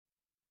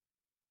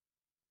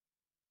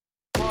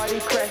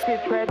Party crashing,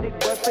 tragic,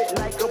 bust it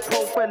like a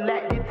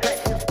prophylactic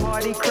Texas.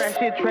 Party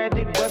crashing,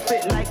 tragic, bust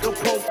it like a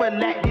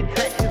prophylactic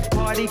Texas.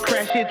 Party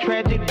crashing,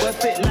 tragic,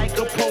 bust it like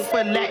a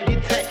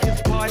prophylactic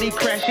Texas. Party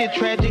crashing,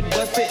 tragic,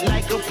 bust it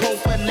like a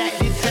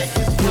prophylactic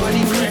Texas.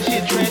 Party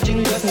crashing,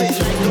 tragic, bust it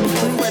like a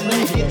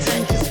prophylactic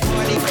Texas.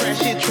 Party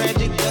crashing,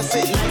 tragic, bust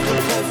it like a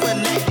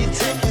prophylactic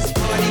Texas.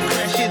 Party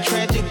crashing,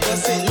 tragic,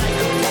 bust it like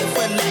a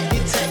prophylactic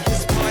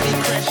Texas. Party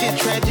crashing,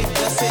 tragic,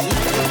 bust it like a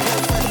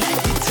prophylactic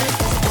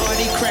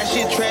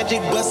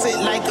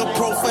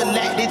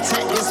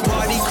Texas.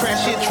 Party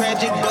crashing,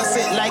 tragic, bust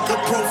it like a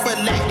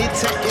prophylactic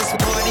Texas.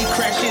 Party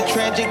crashing,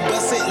 tragic,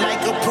 bust it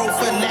like a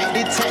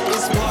prophylactic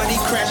Texas. Party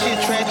crashing,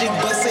 tragic,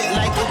 bust it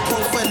like a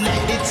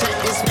prophylactic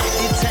Texas.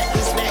 Party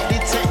crashing, tragic,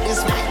 bust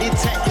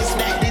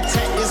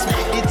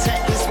it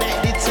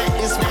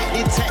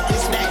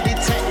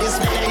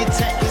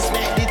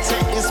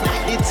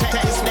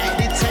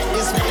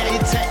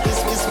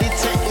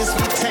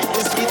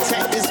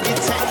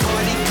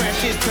like a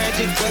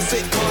prophylactic Texas. Bust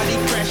it, party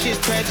crashes,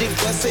 tragic,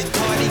 bust it,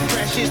 party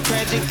crashes,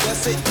 tragic,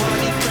 bust it,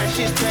 party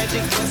crashes,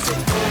 tragic, bust it.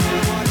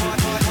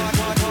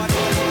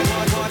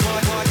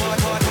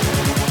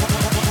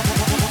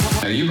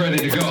 Are you ready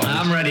to go?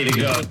 I'm ready to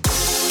go.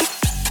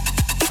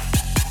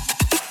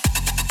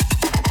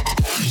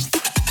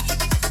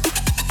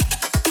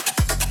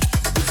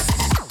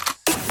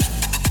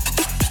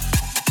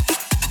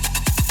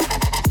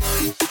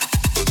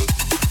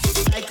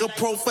 Like a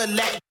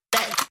prophylactic.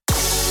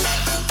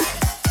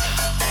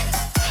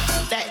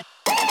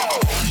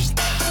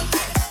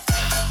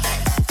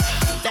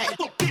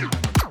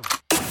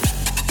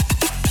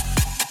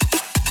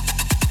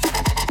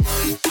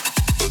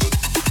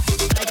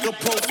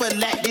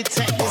 Prophylactic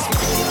Texas.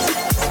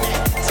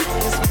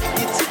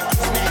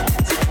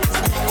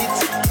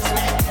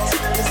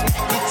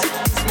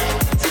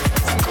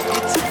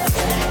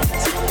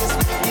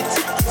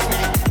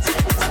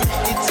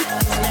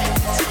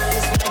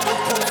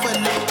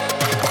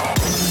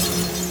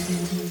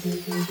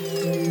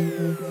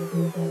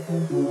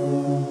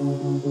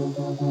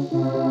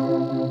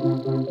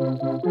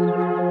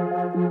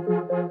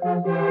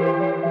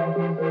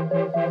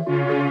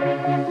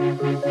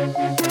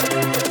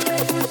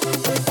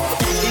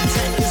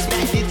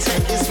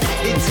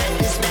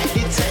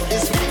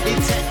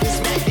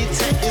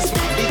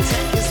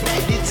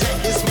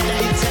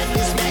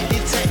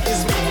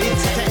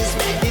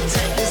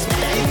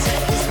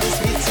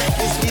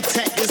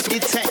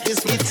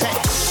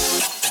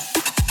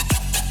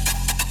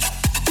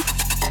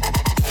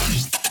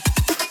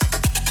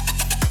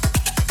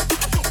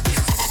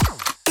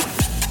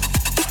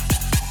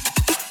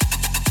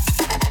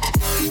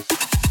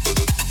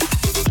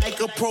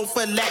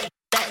 Prophylactic.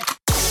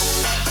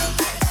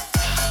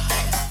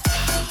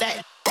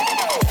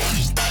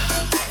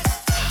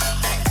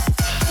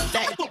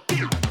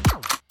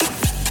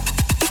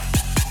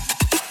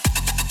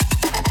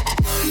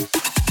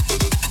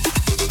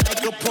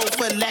 Like a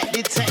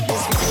prophylactic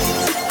Texas.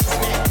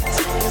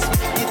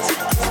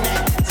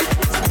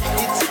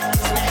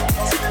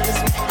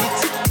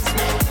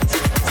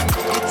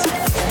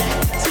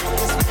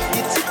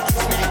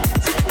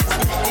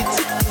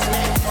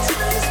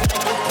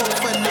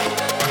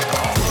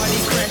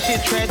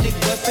 Tragic,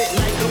 bust it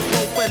like a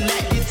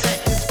prophylactic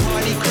Texas.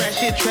 Party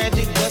crashing,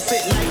 tragic, bust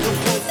it like a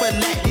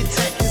prophylactic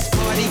Texas.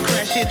 Party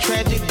crashing,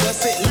 tragic,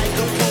 bust it like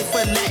a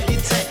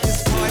prophylactic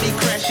Texas. Party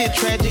crashing,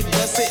 tragic,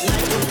 bust it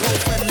like a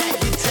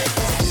prophylactic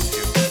Texas.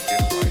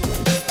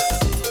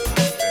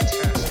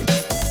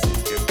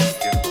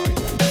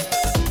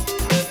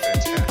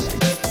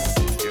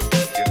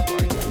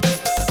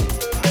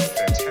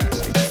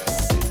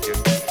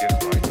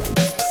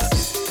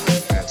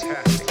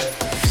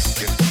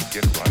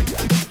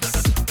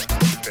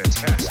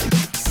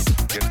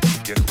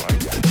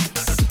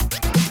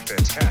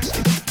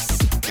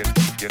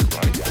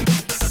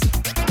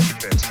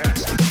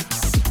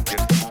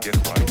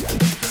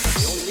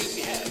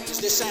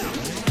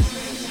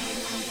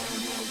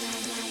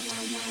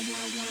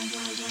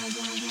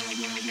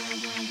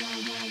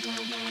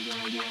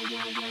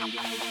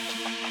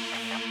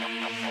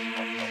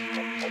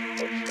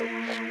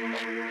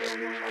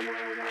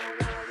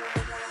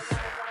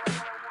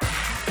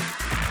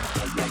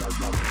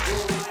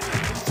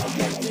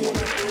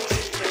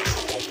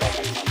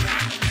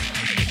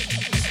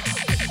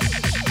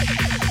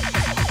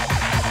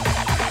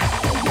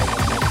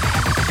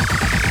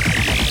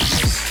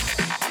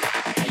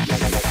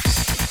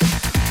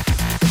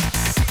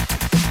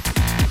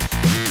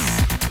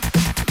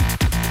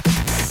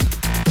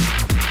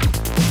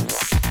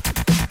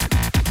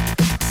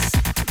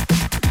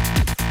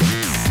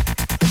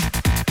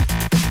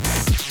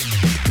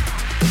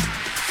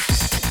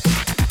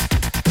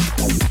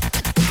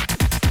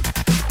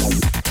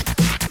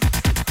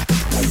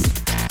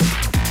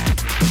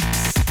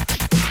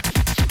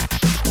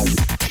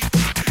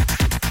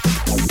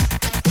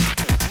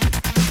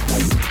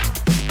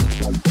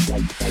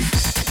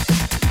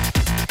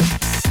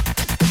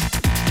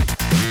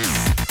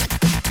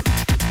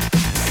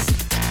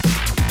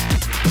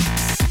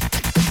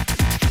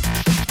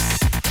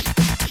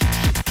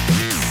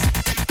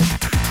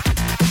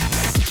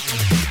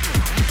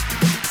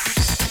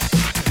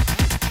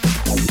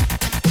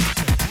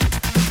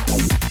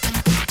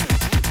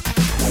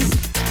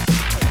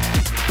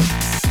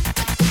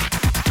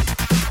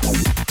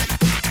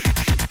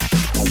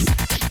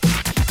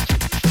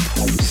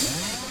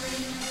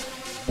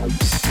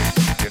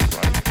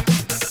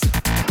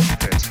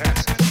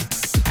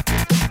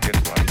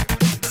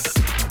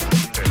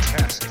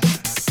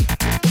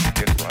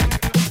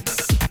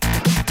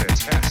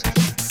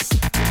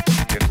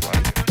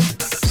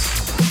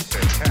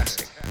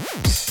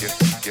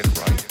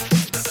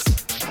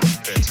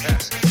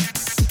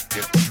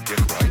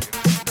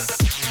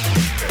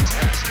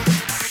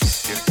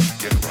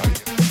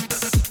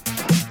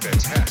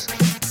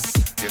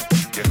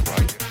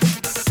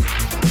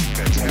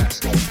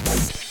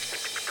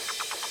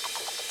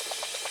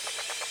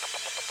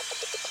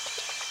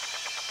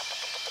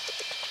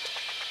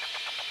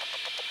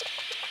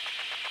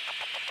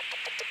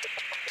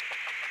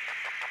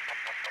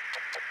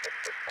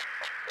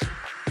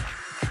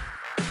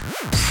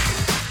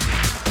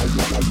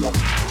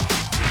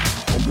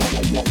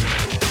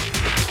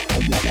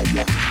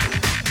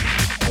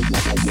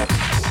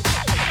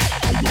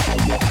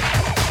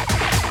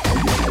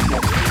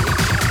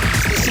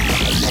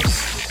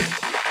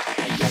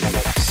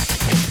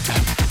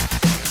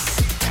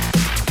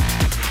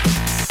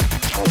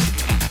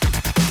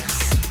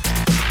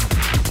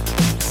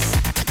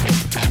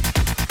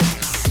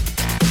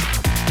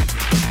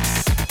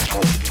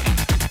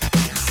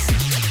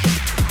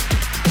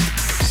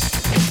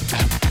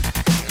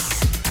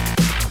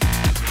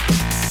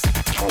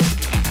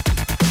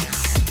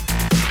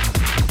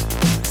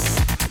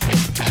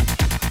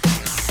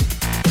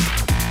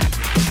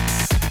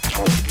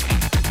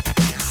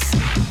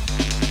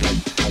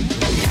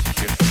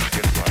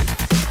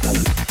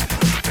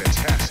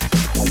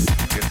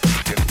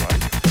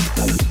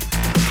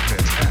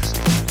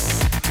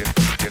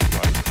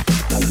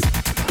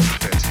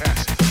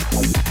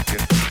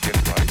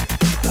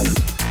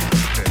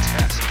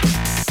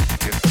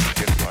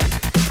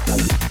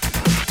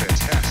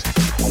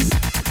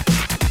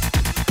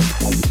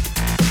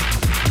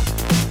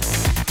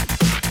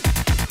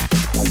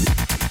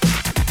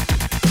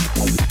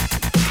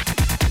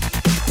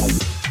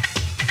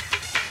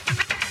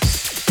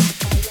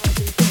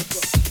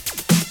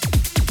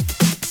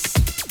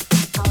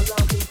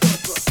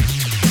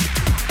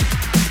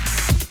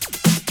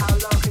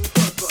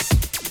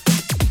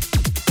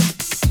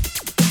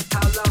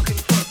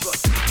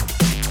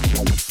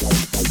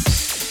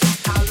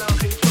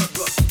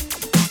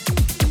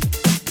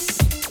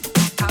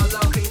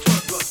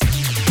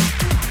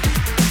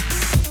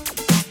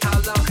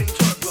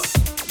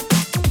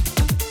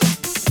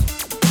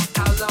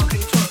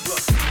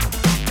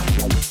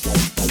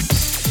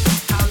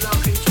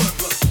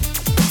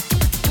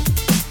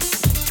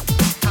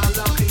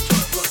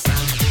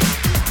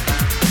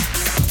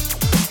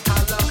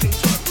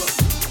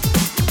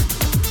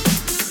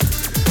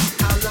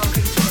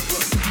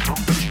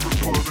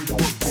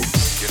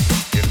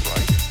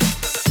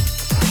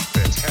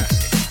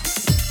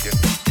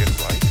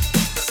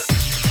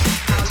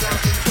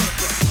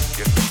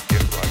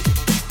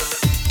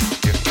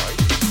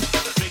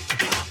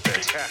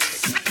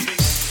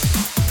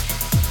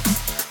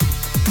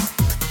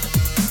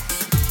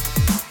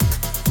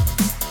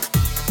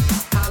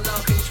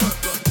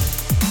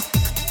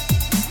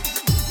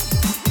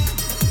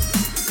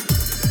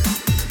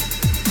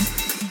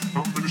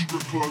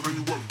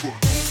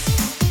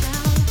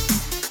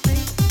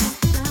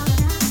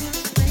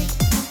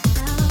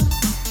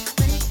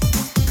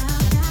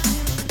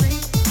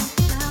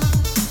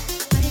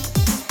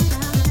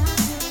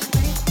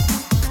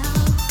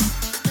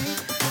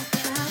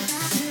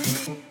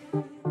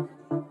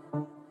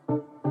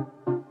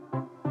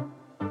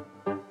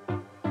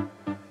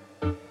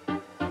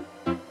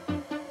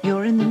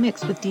 You're in the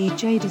mix with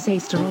DJ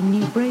Disaster on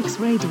New Breaks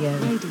Radio.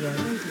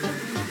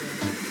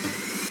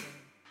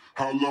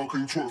 How long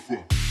can you twerk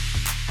for?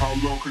 How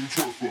long can you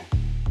twerk for?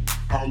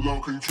 How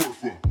long can you twerk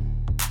for?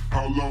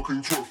 How long can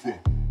you twerk for?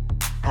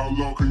 How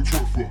long can you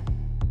twerk for?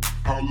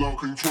 How long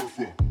can you twerk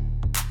for?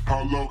 How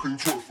long can you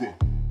twerk for?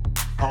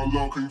 How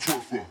long can you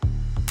twerk for?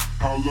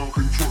 How long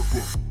can you twerk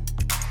for?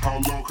 How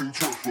long can you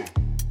twerk for?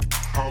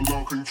 How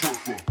long can you twerk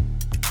for?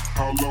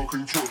 How long can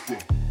you twerk for?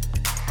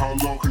 How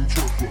long can you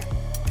twerk for?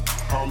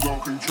 How long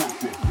can you twerk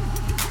for?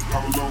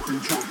 How long can you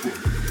twerk for?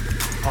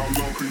 How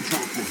long can you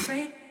twerk for?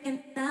 Breaking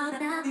down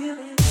and I feel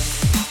it.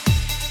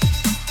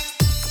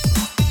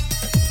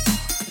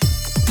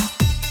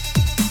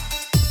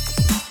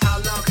 How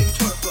long can you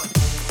twerk for?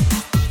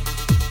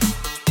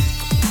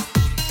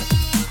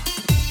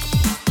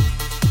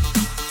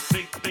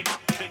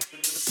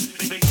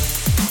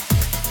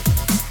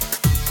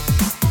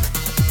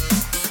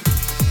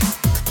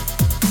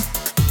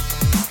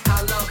 How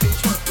long can you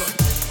twerk for?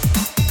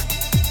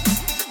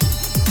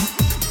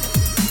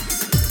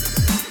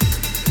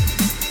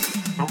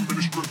 I'm in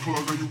the strip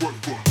club and you work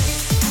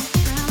for.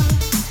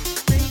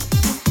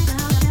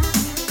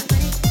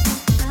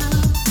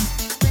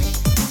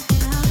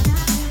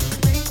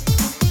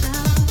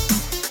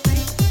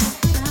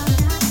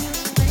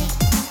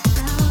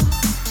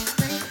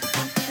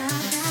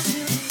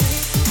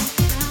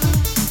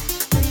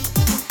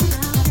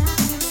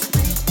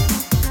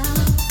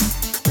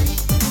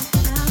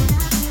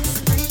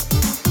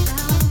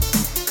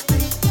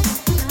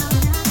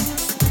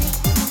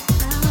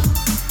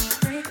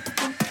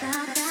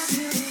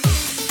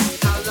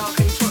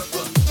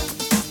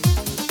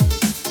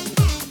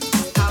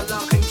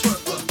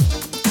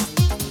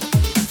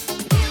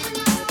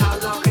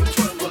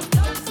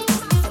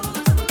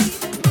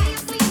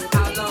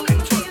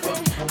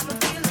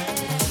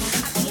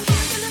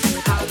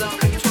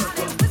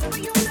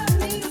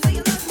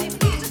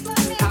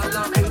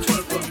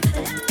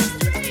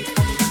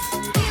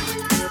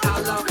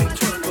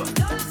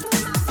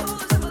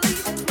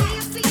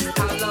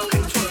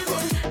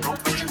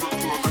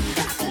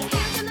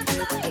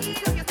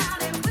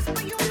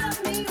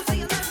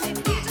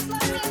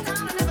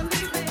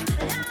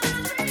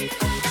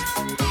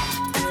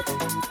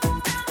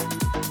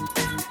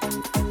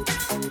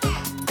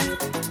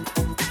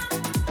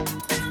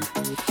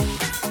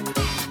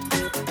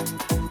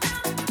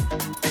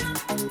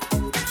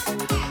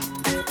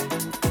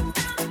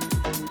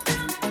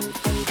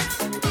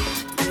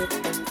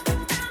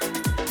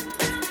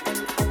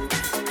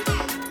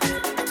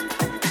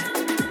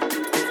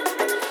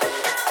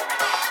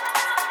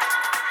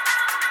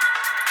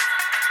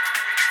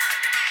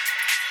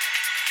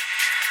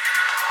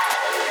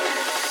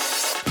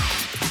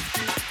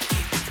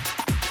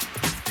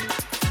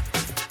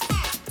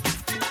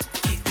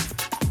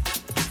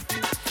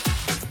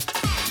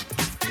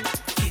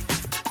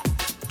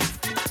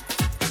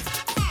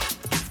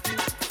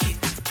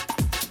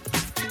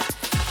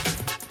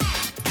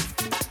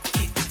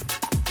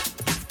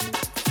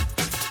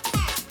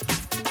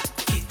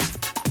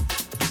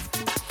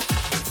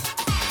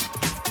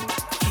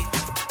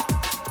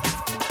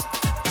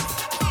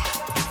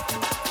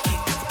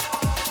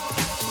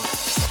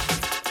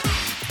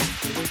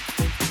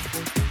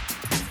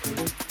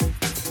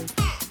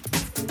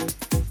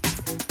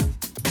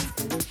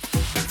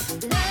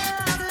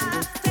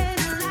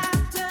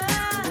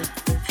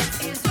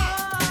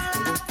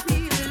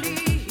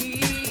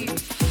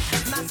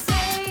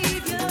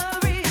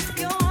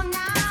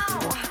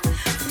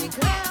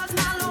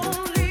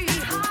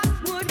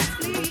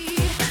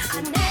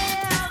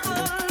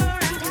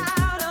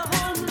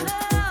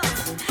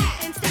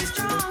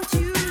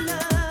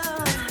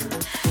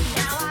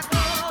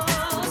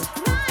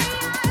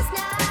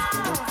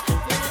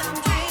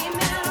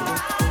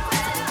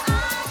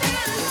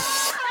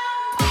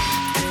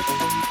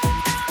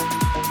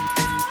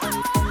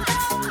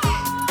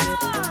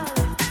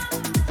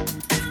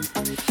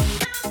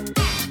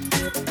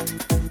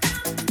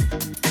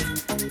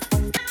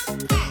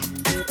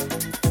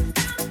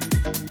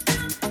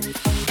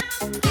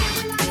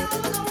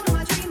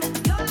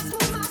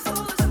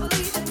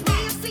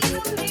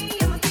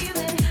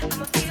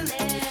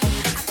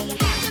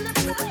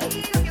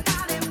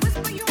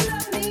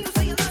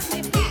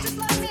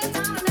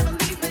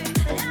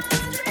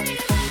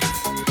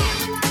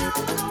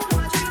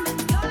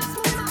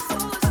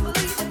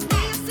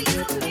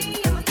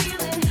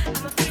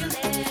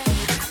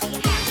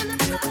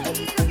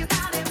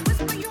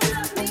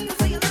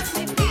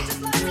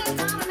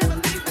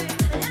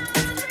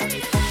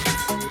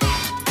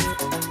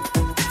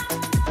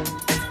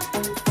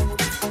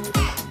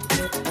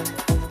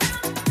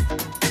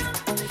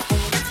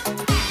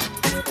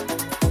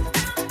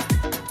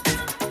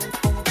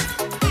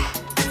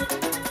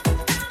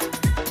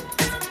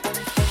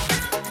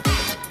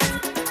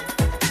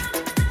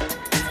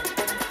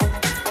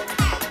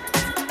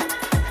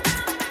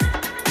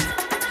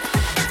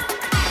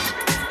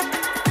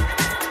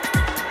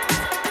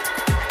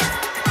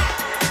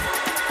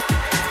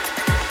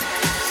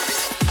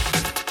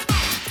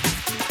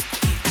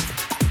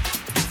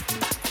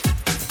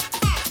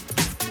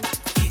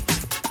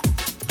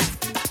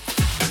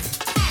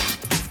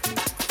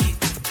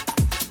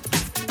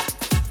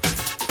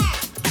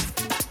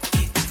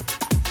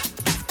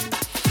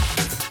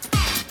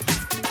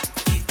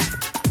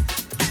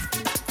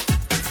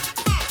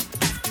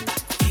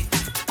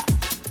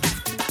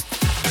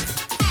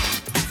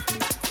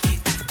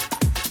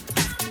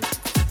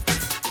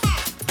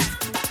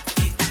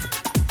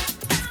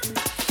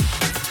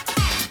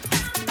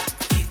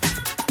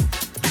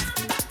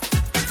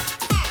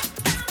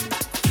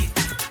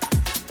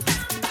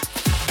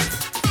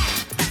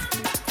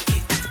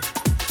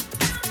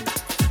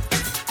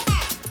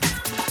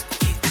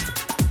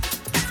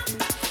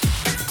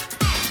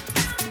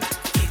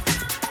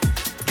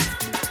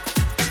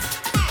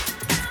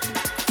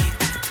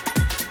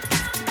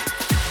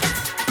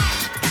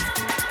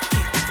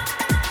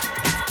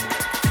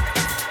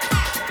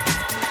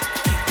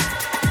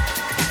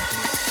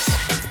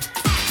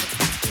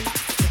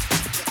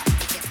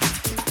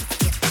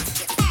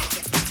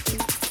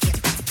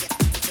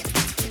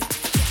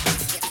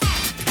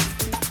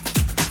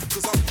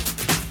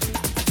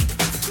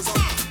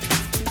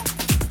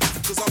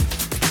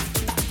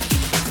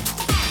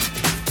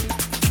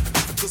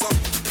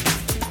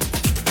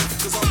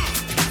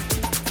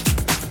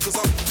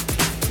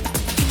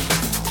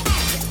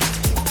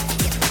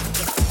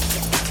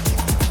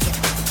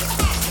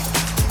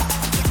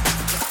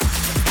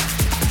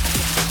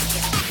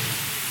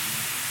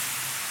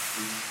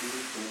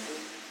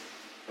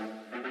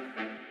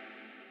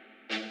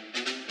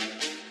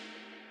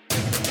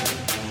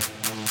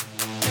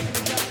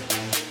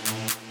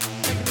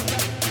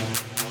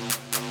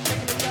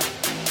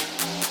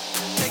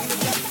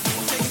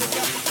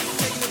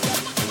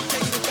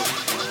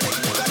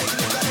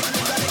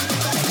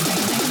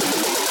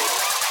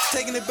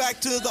 back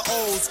to the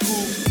old school.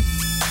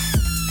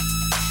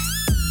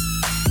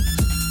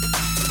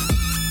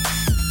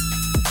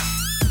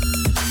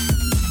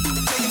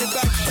 Taking it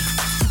back,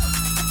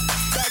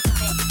 back,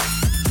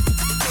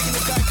 taking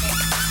it back,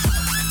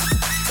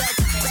 back,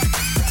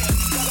 back,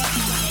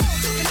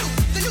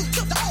 the new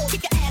took the old,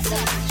 kick your ass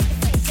up,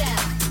 face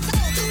down.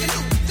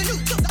 The new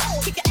took the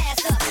old, kick your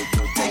ass up.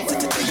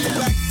 Taking it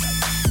back,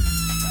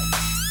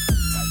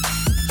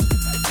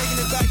 taking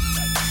it back,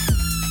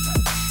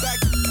 back,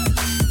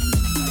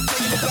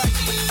 taking it back,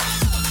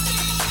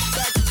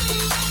 back,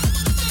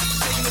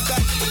 taking it back,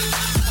 back.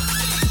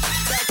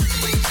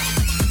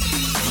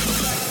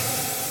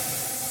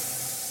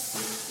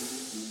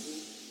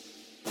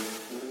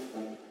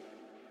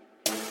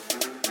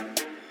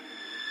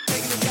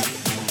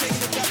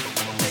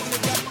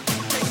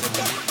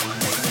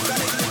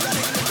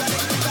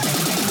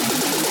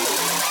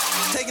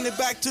 Taking it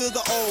back to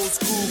the old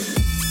school.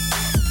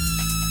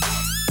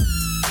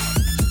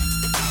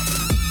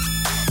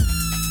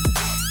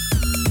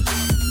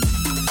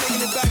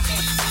 Taking it back,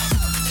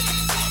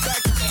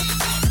 back,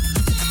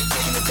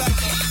 taking it back, back,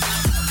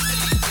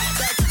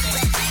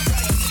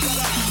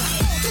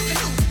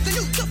 the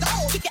new took the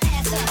old, kick your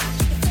ass up,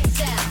 face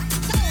down.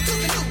 The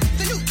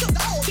new took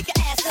the old, kick your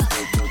ass up.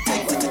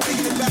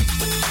 Taking it back,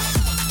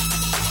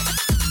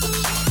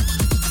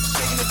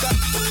 taking it back.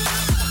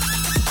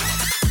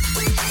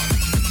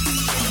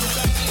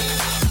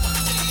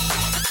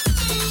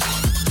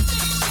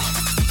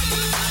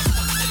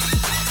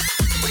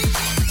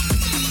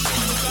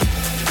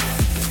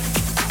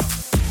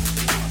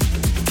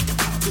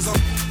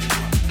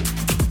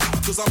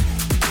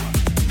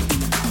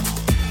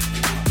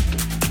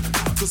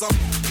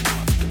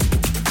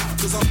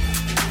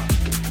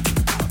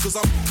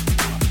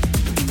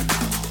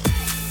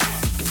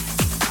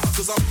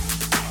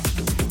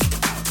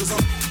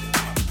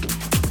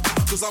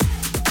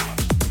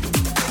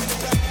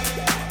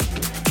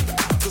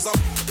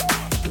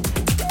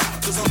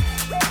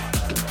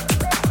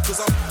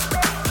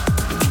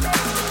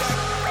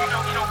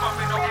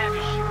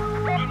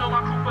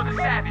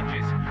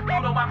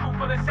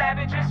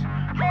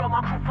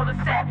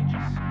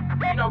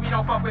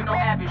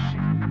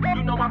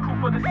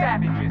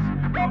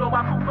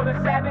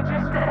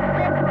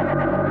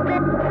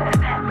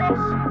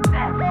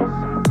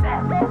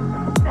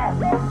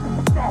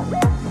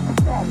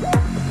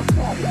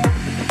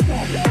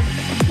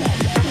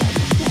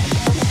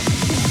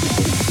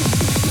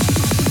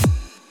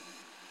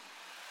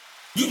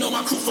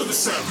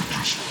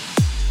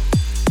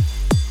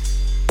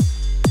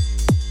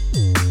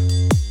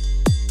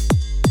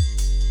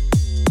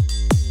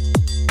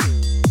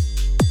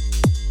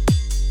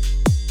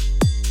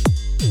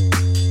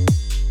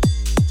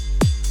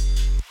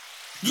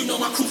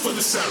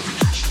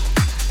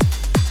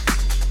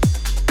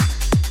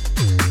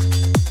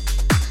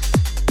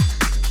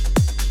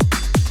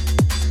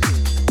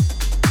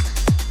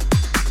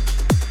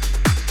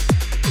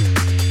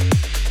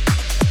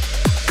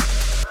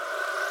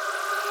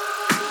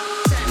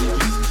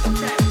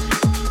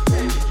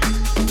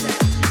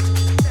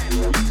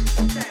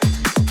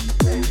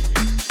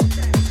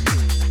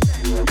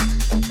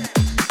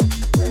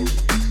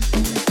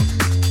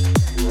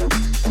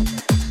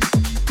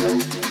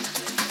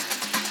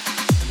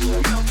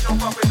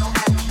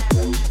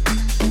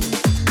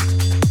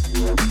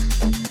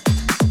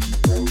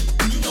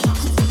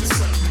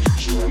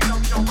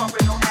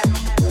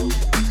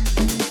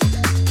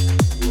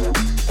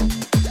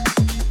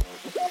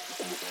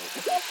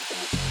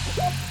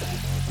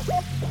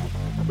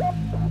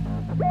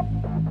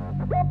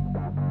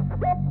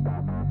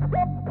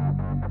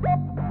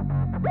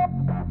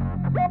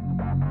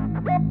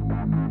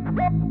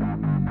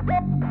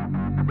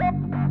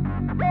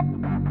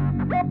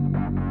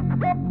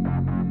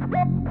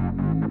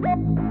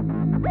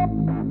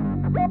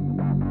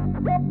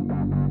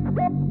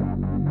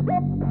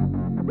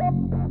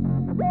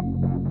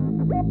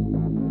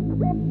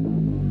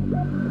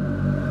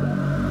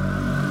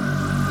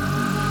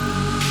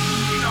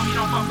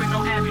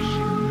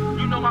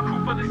 know my crew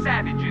for the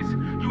savages.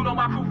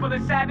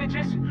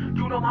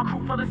 You know my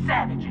crew for the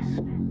savages.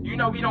 You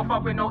know we don't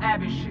fuck with no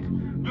average shit.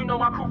 You know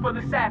my crew for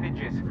the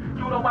savages.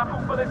 You know my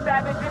crew for the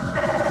savages.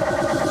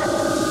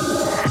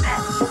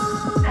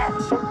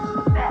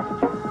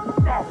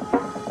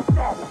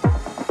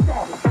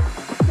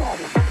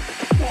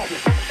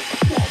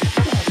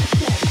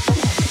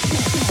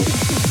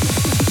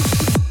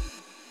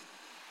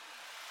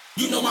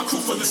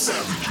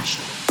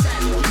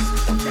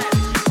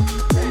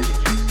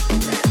 You know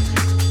my crew for the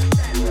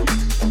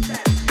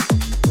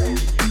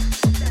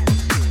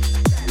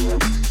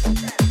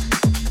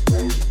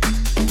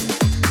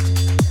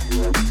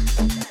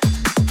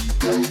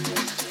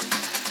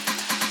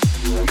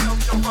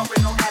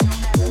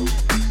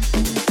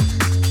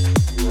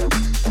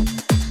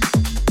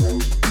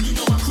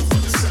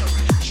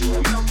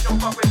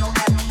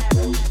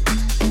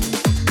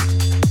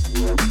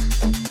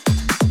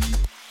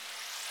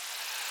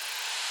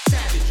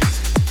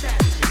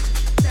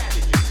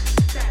Savages.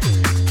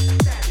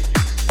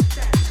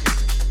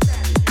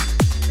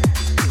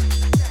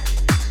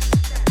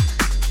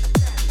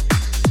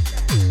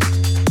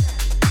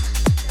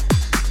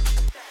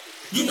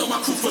 You know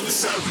my crew from the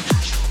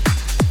south.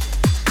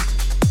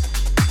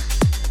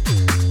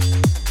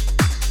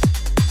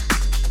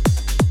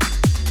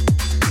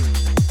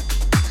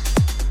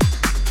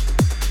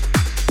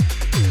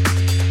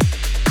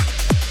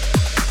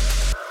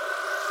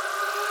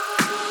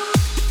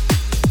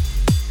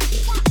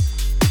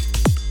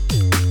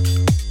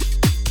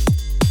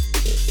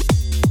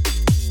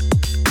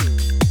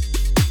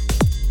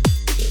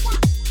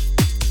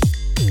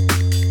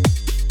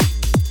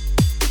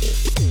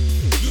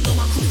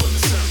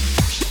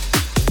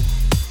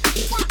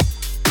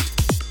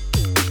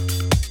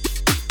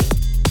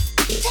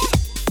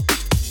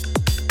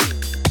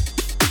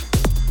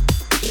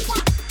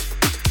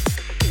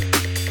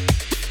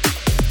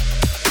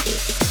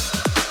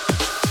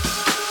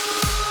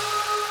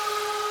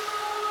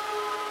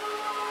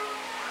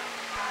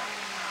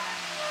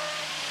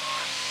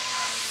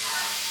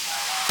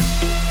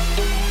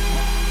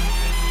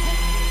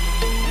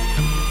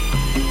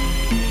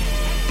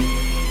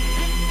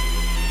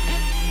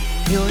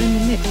 You're in the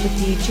mix with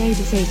DJ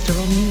Disaster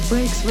on New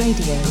Breaks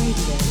Radio.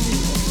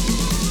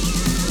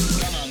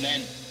 Come on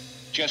then,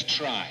 just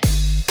try.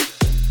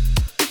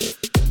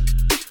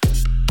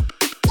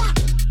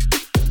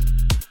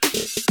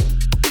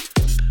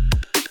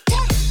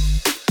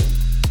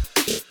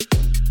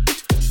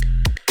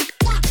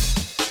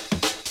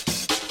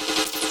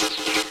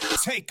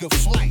 Take a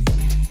flight.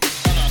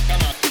 Come on,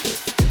 come on.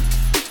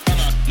 Come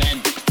on then.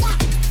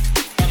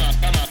 Come on,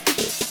 come on.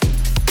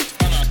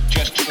 Come on,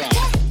 just try.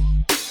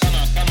 Come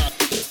on, come on.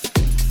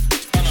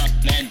 Come on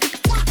then.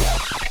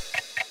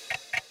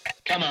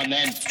 Come on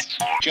then,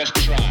 just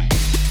try.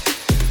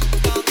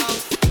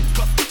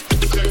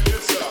 Check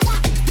this out.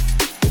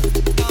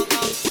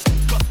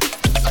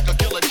 Like a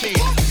guillotine.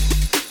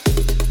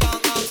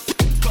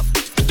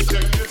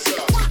 Check this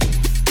out.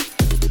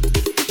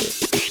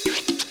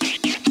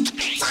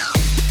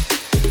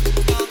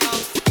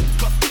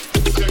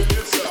 Check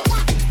this out.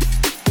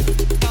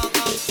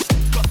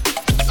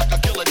 Like a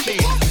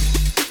guillotine.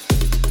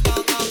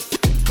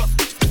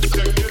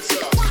 Check this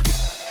out.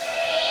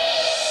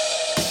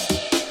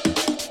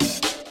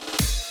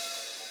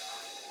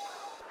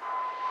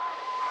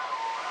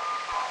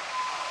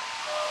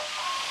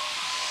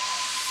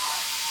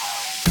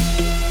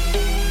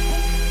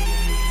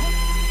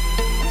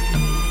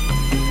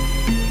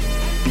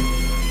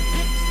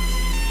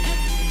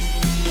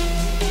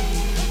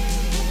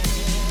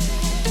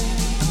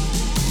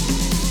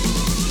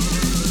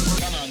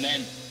 Come on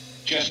then,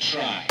 just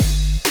try.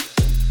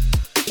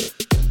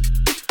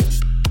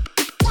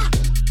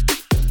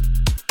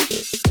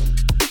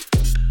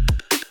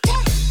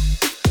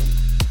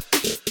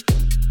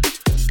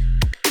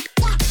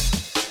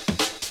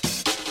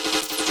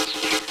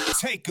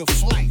 Take a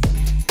flight.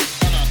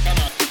 Come on, come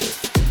on.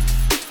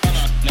 Come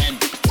on then.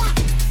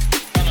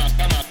 Come on,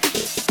 come on.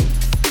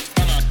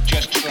 Come on,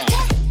 just try.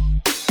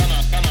 Come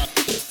on, come on.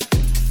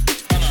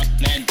 Come on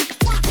then.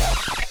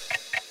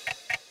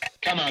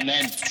 Come on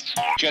then,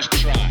 just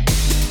try.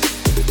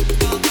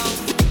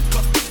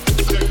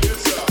 Check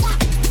this out.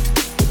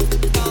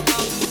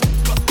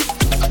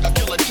 Like a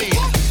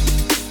guillotine.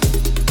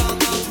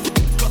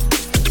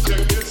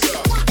 Check this out.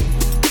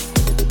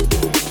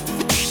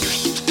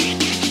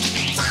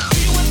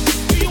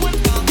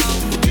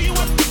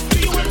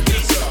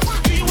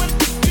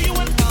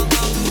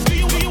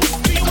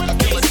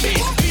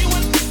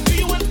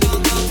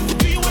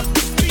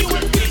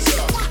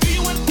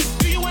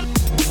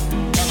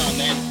 Come on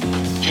then,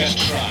 just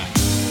try.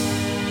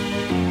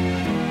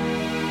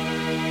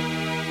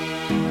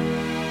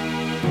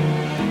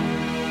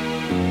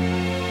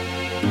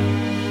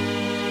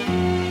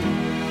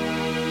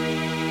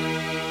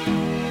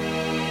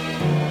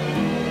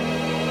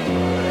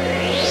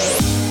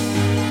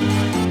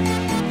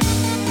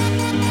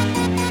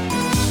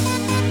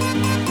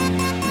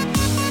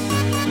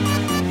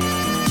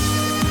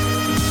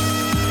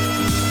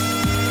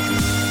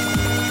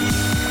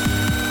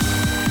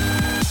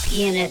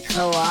 Pina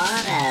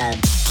colada.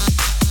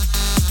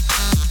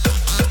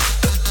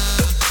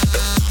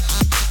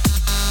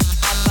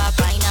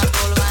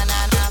 Pineapple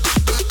banana.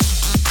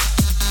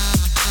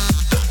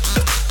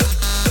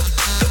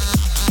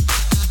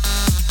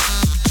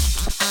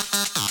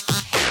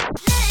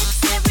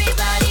 Let's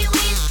everybody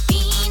with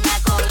pina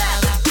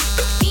colada.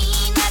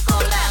 Pina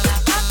colada.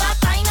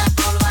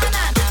 Pineapple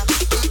banana.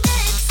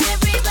 Let's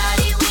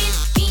everybody with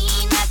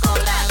pina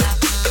colada.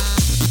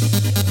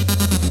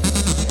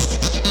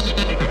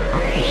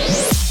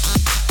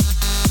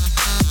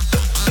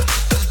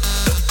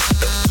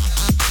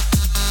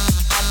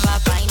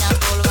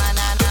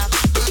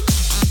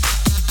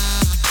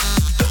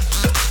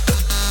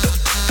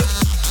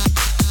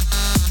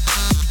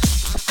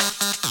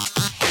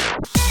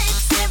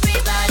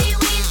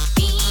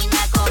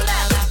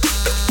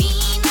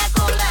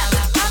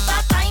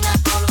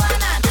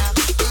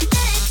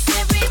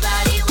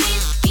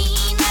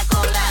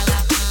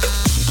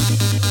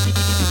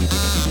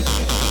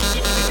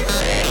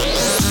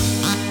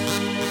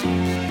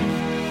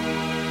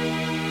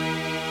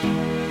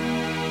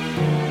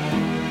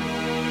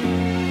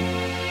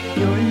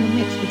 You're in the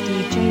mix with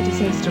DJ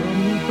Disaster on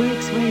New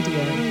Breaks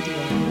Radio.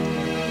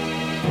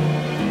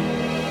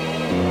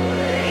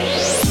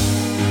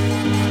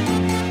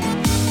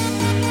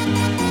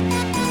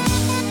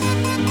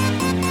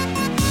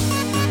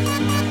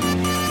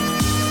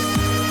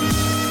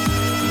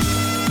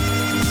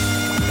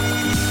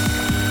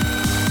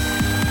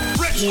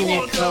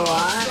 Pina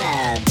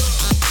colada.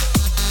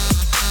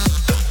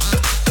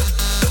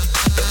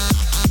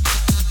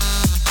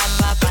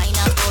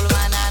 Pineapple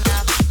banana.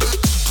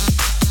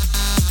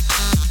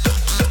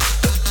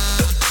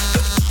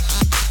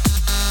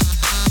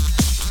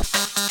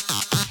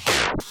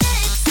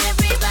 Mix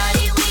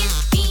everybody with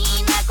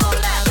pina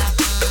colada.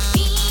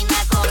 Pina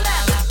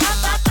colada.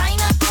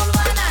 Pineapple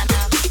banana.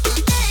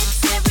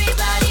 Mix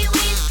everybody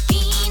with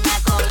pina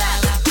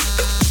colada.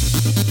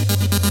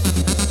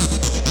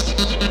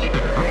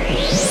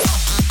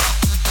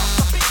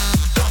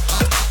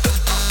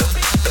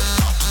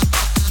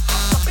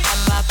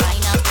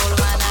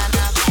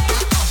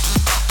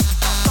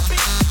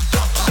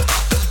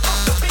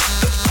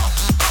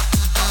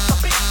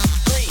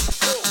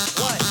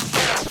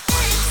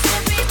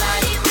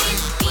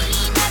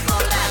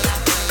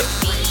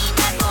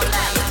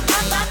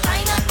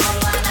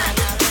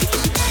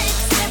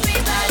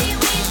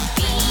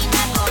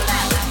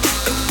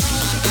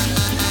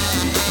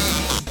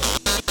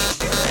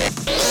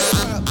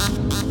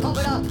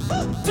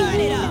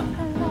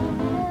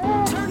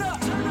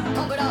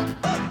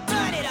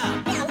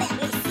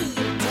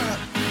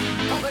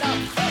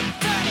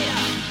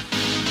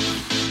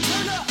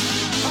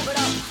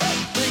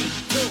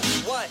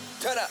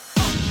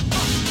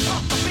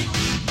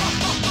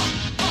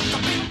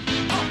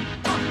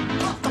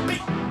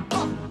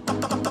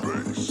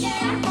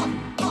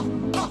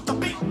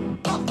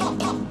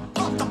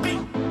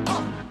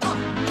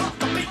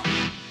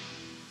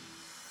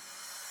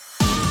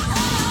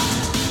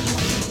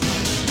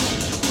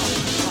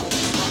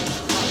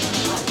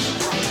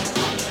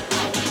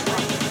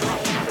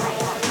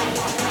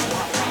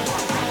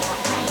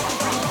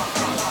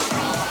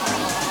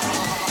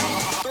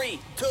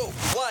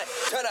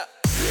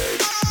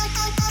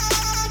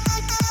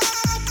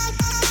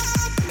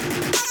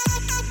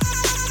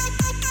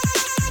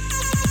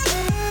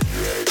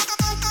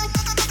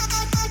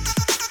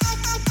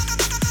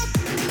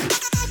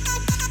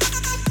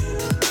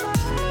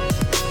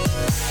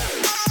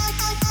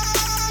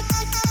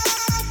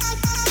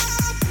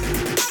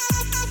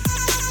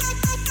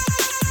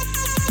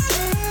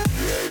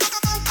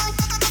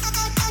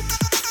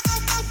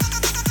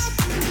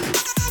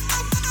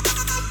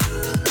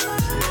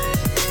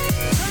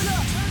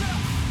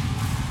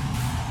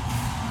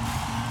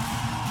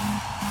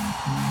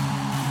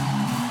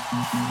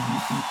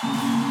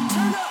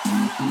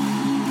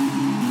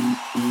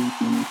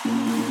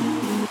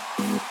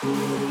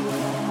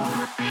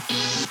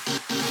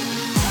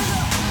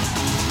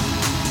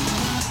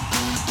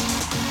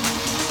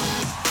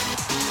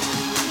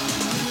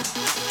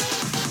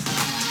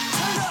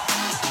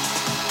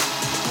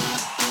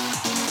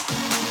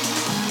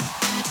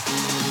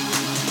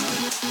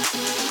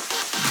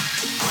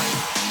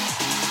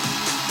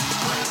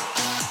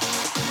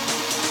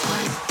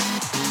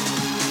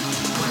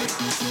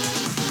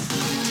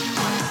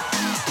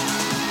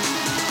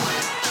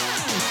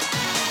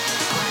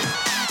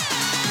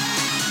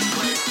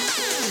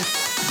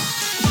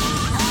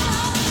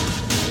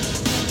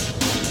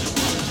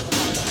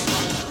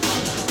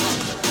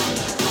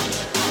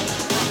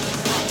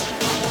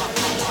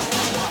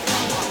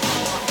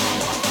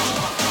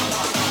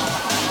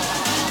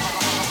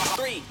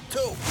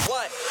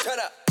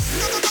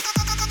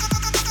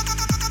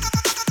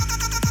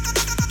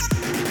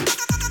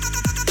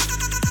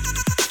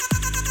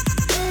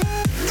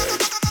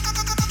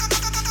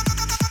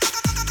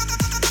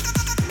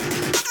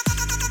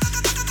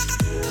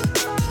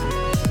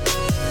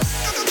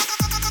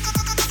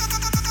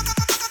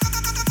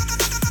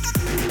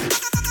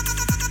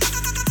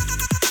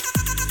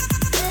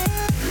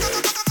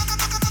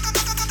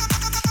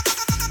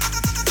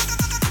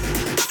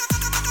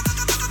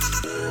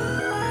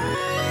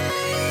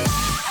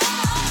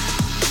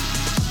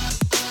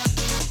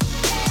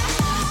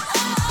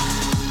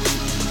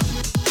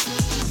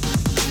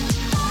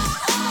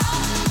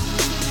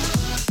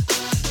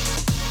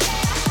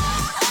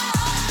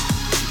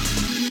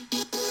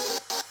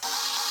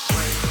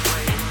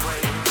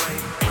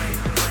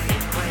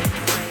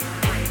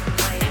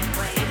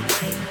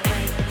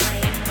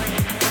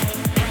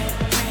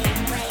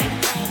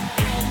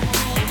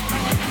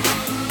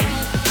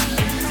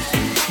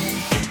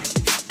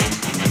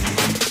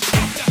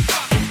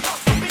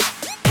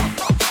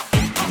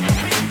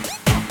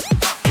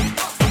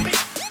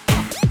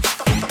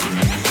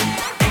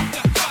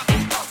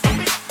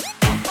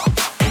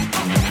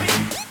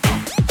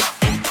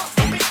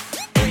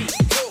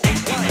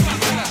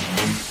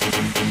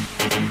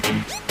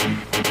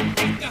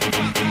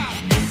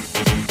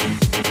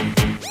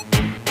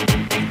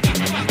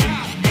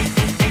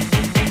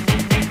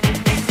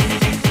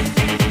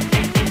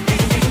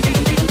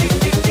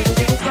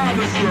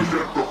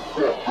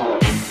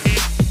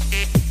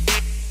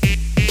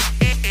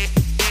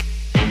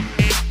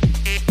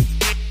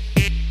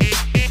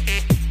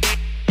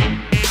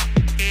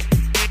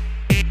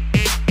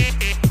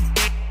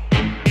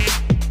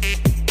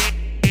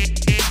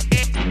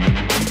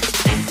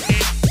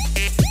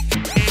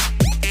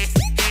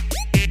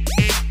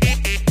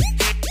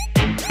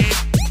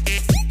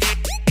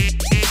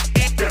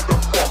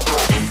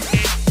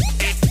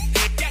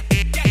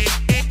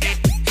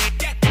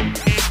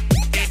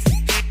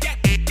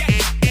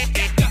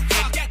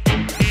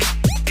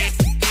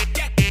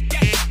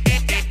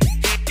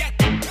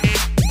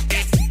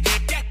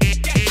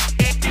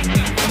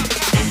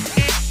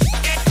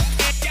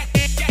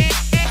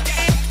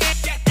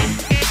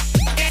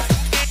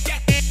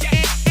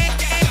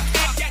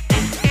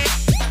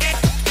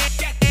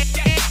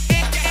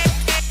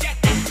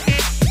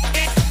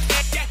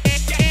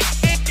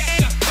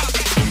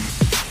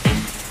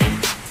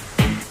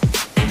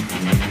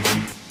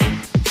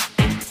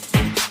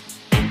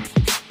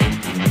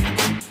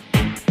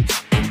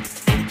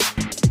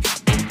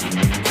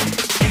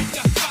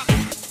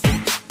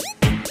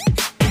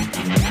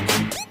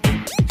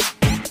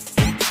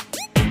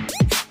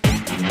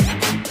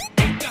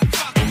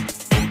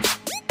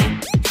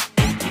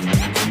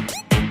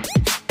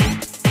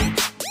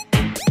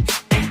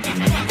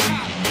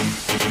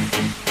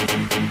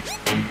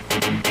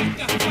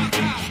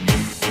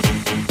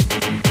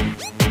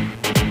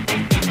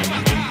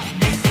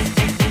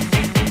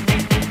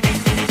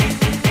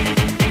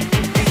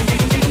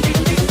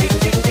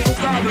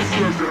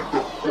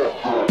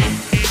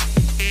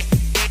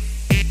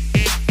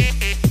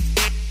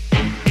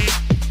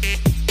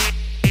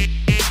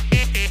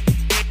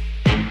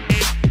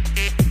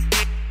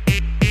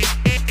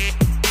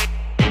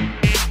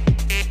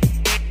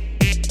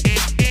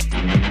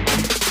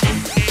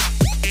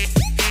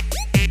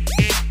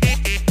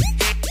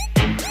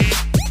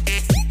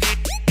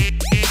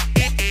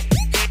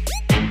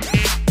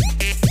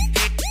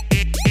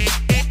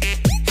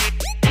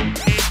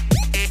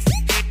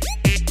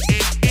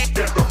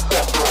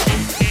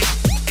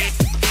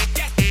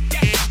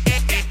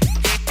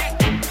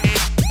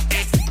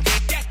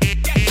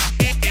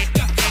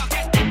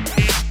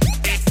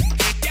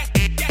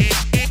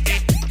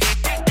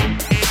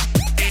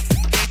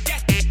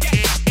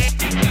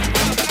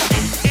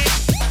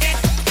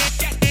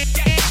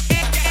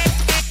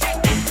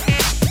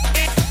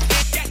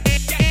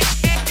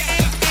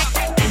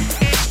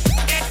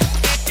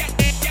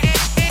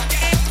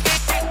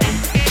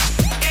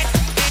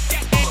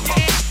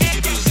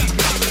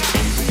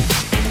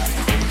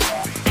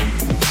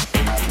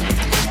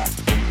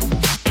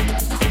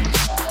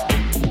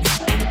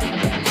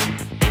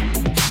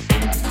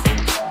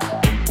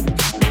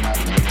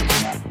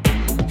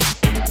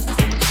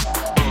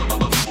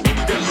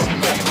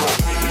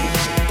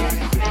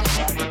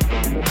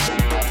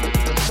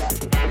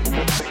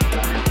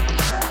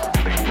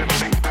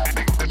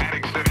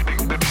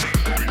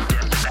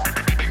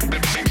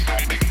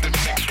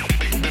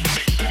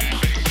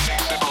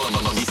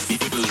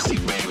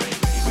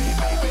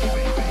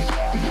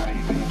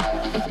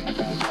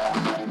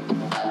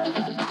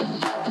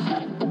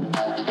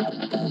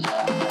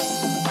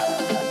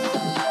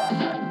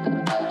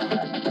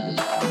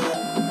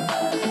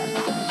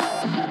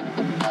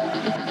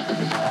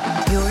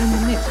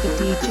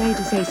 DJ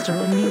Disaster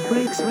on New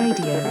Breaks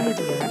Radio.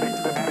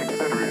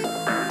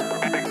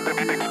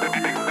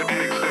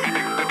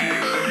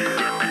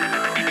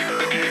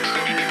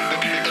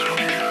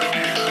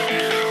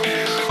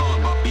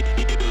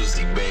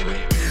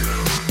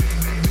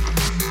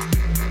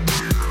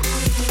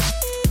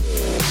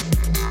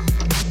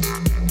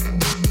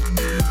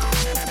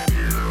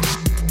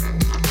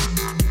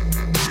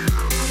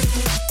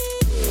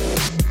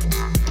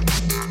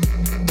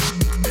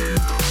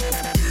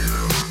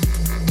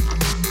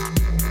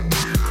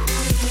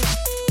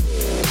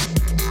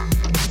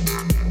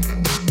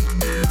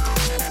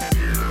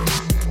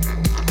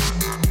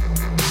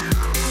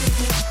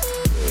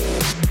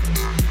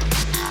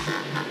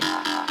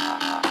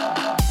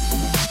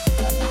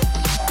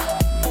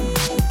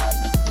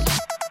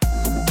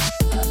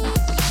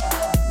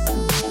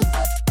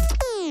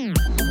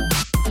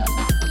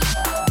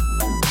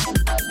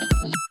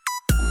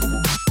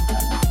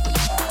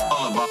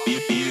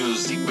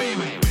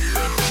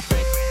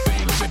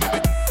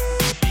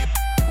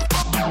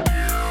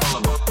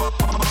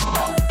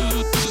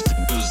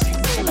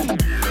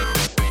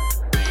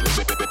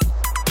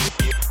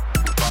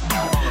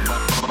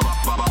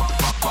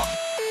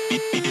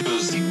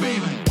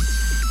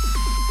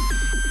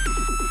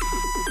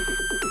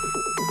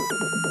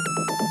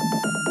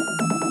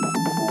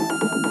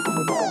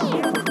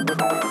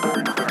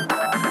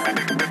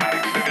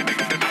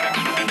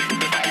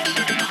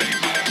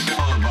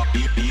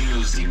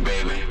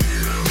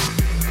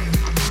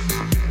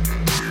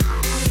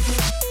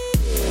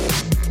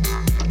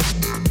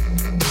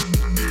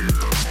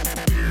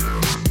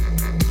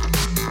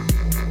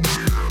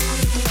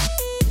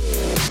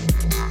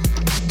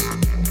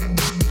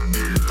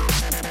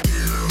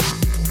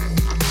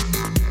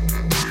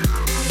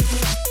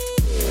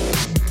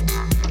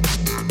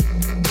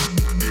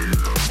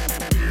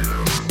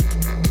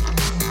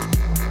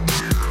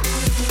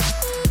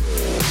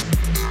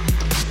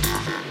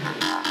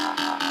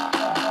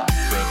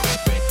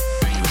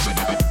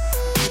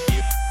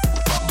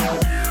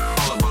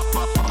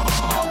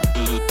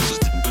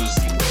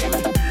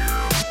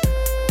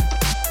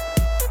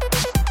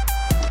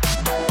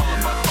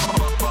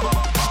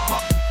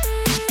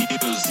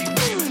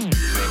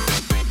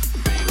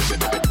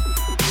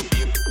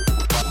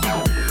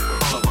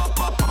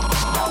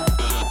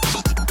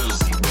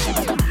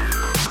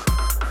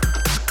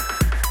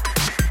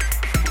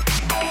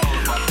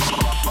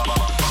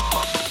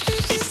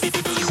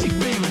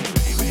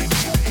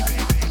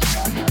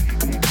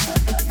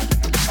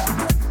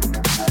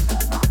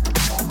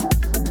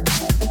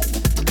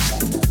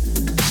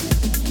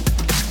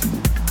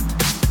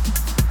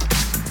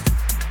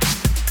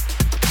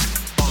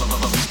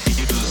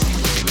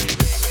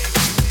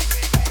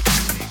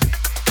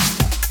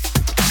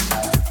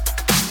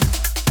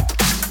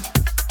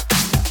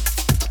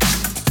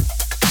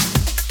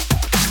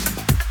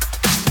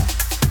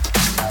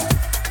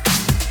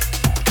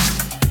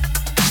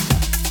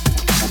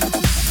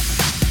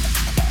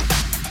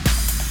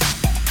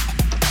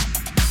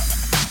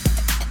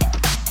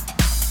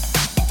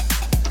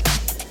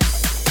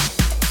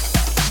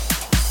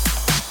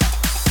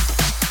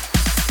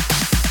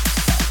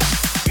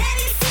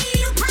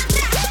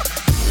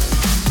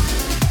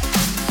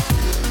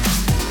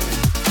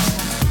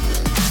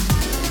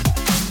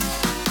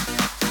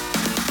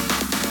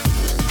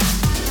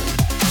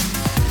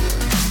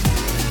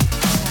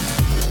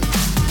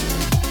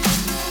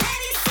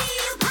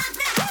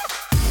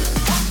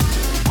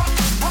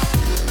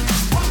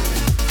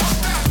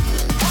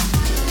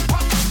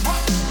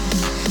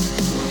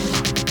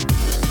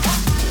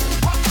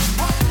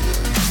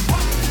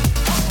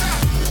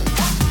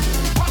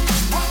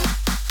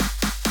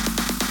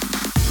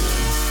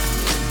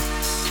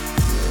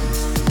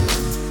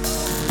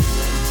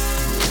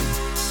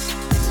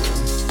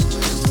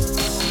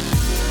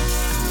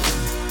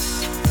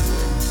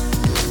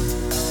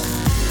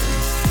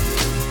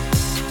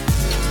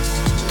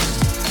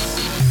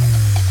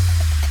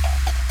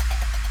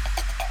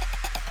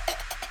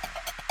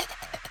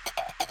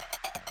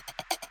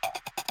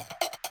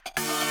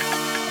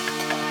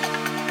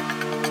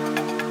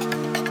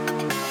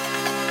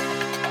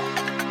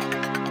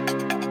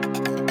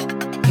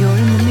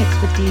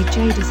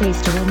 DJ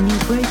Disaster on New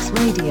Breaks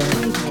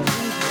Radio.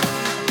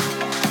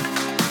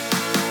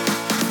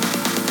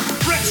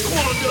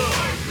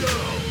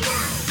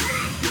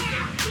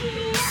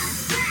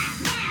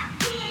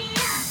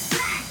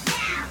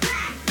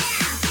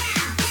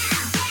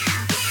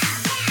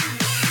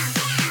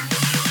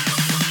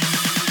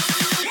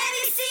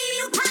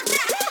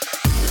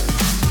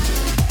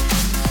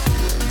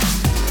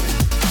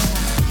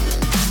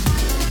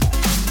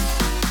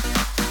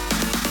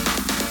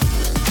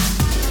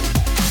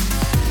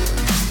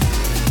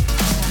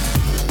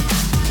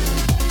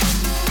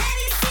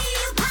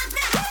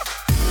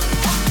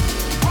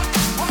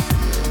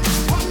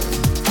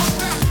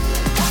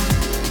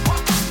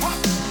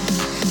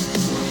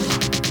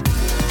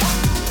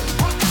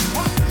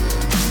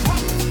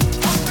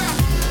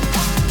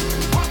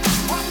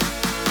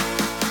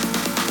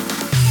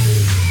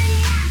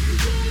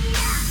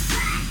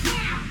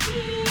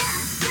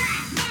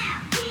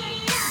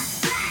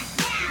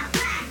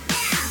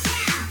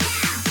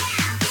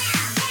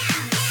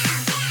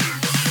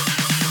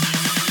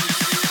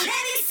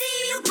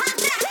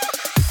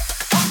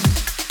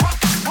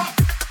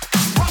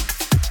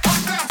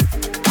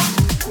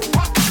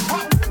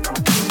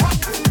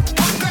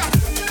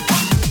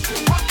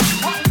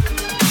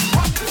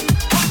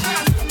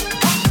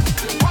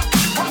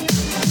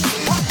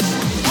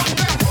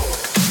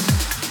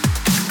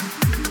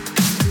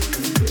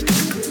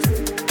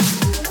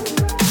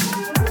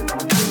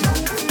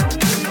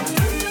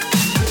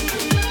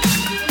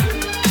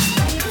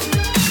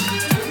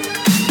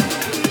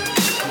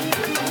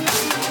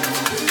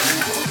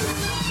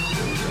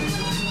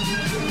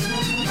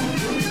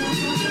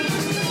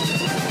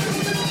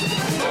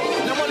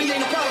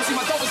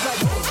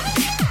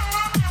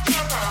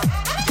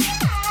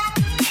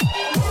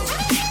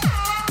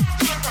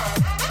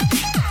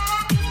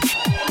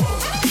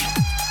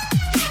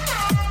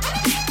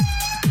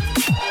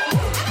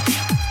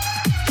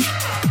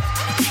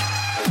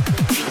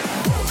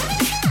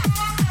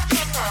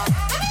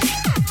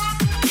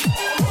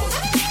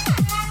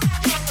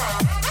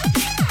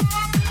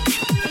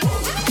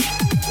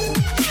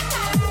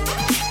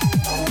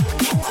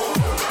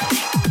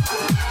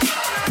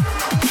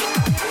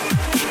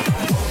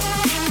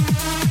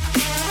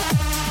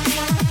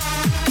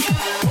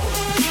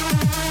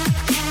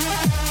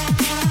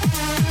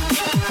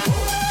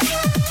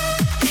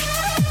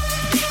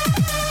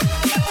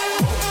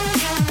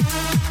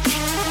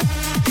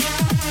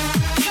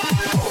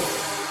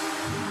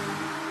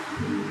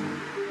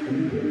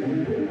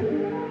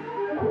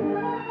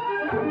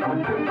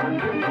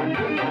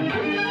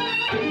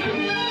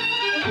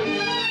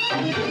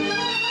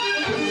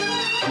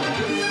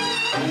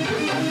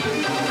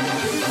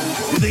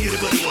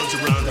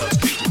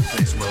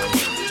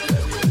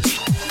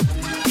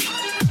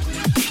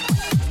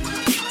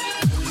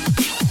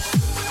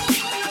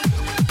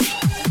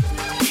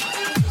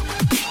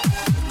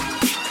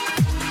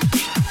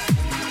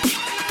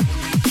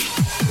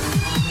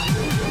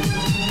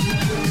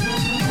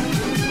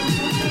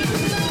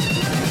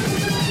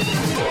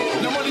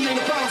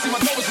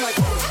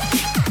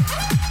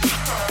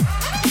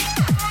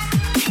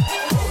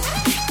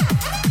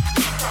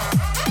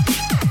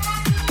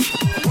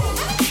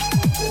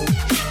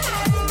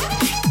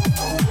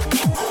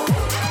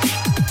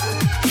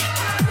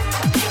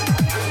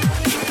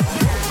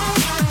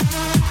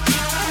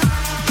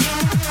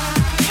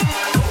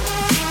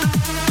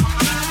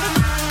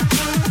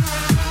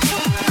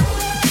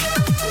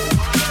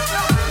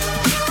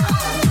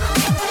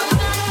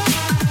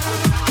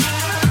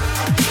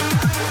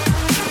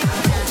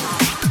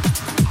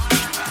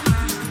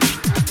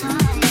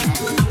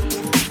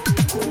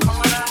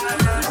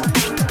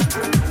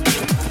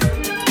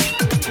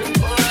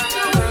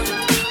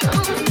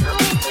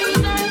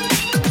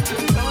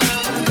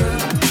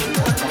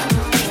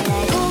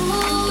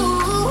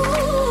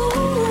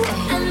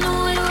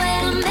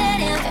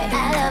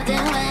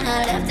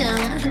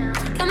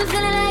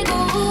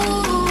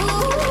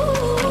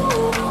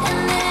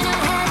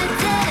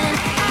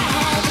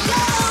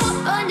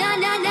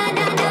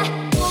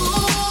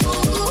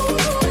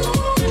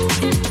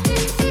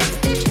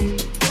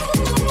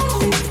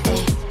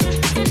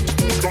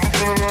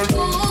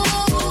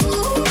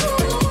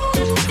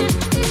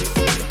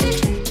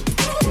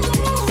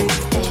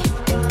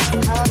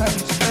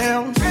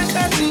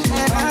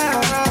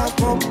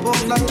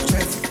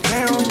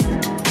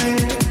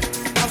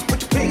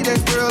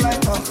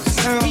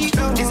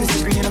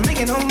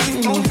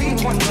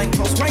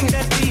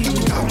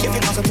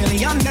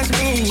 million, that's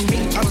me.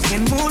 I was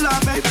getting moolah,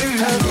 baby.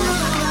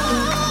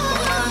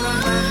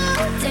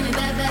 Take me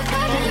back, back,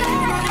 back.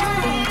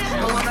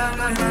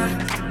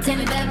 Take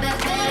me back, back,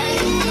 back. Take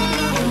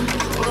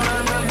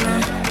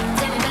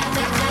me back,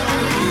 back, back.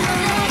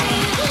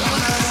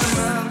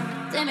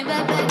 Take me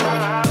back, back,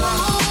 back.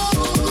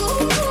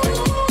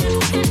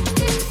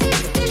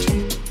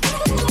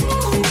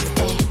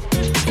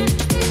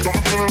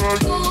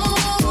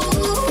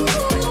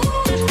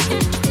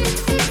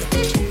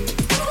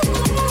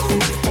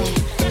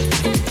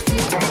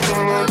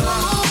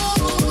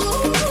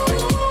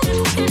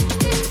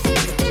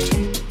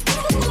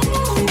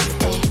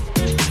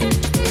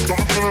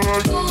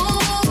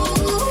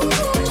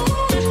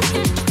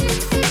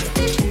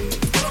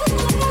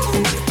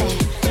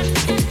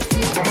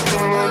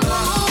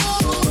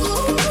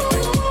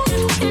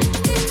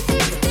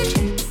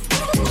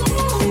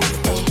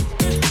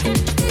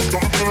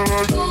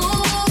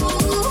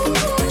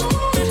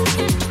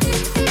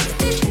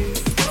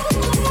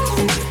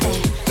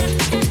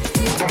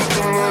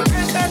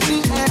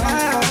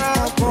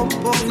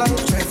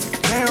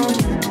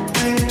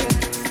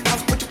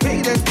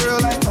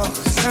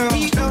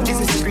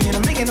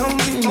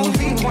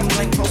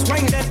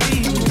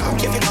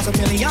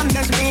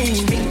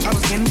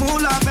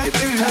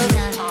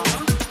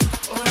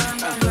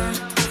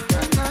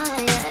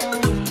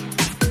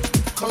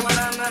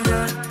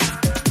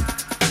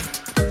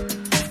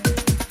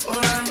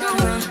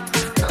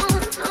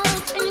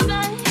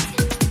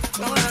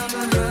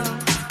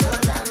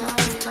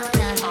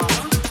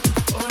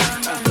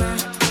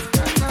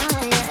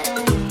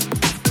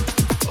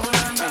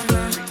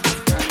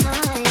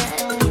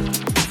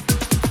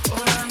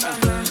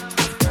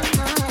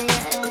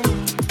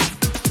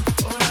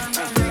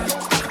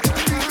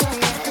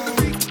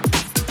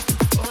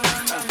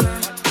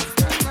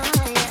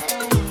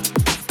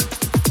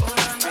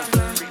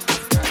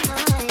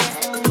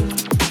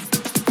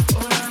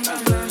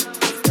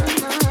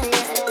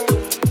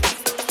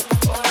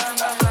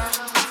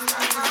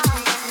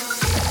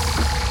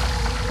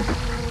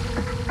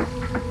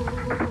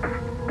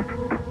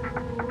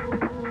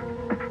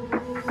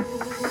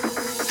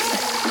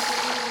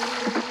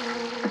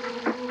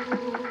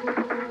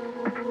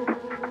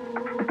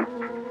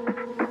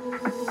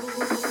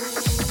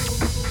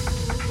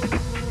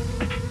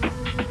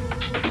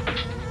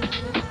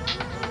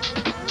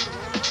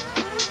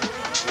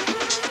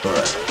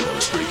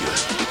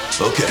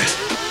 Okay,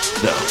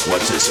 now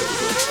watch this,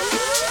 everybody.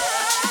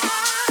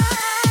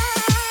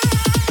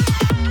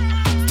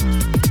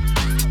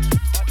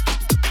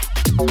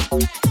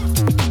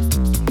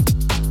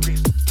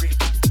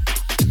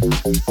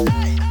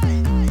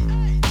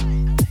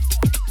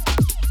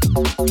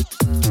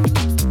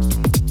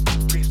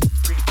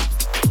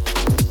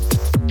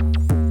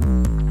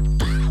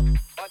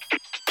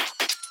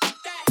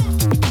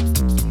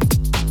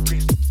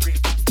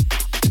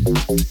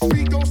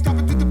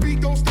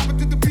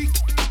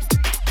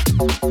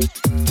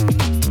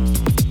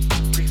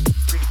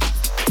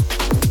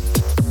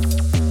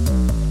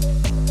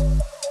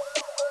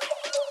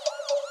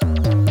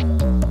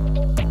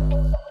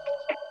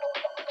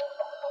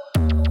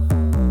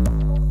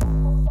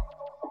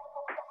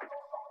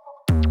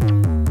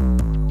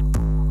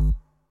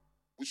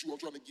 What you all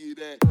trying to get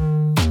at?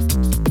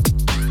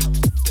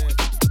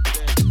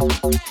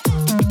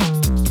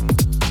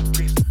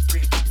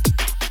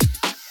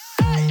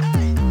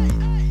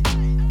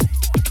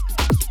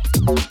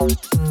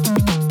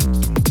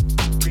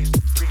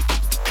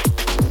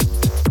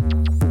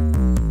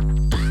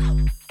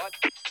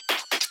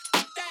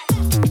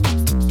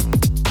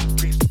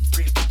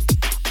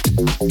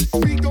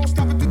 Beat don't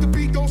stop it to the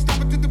beat, don't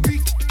stop it to the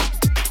beat.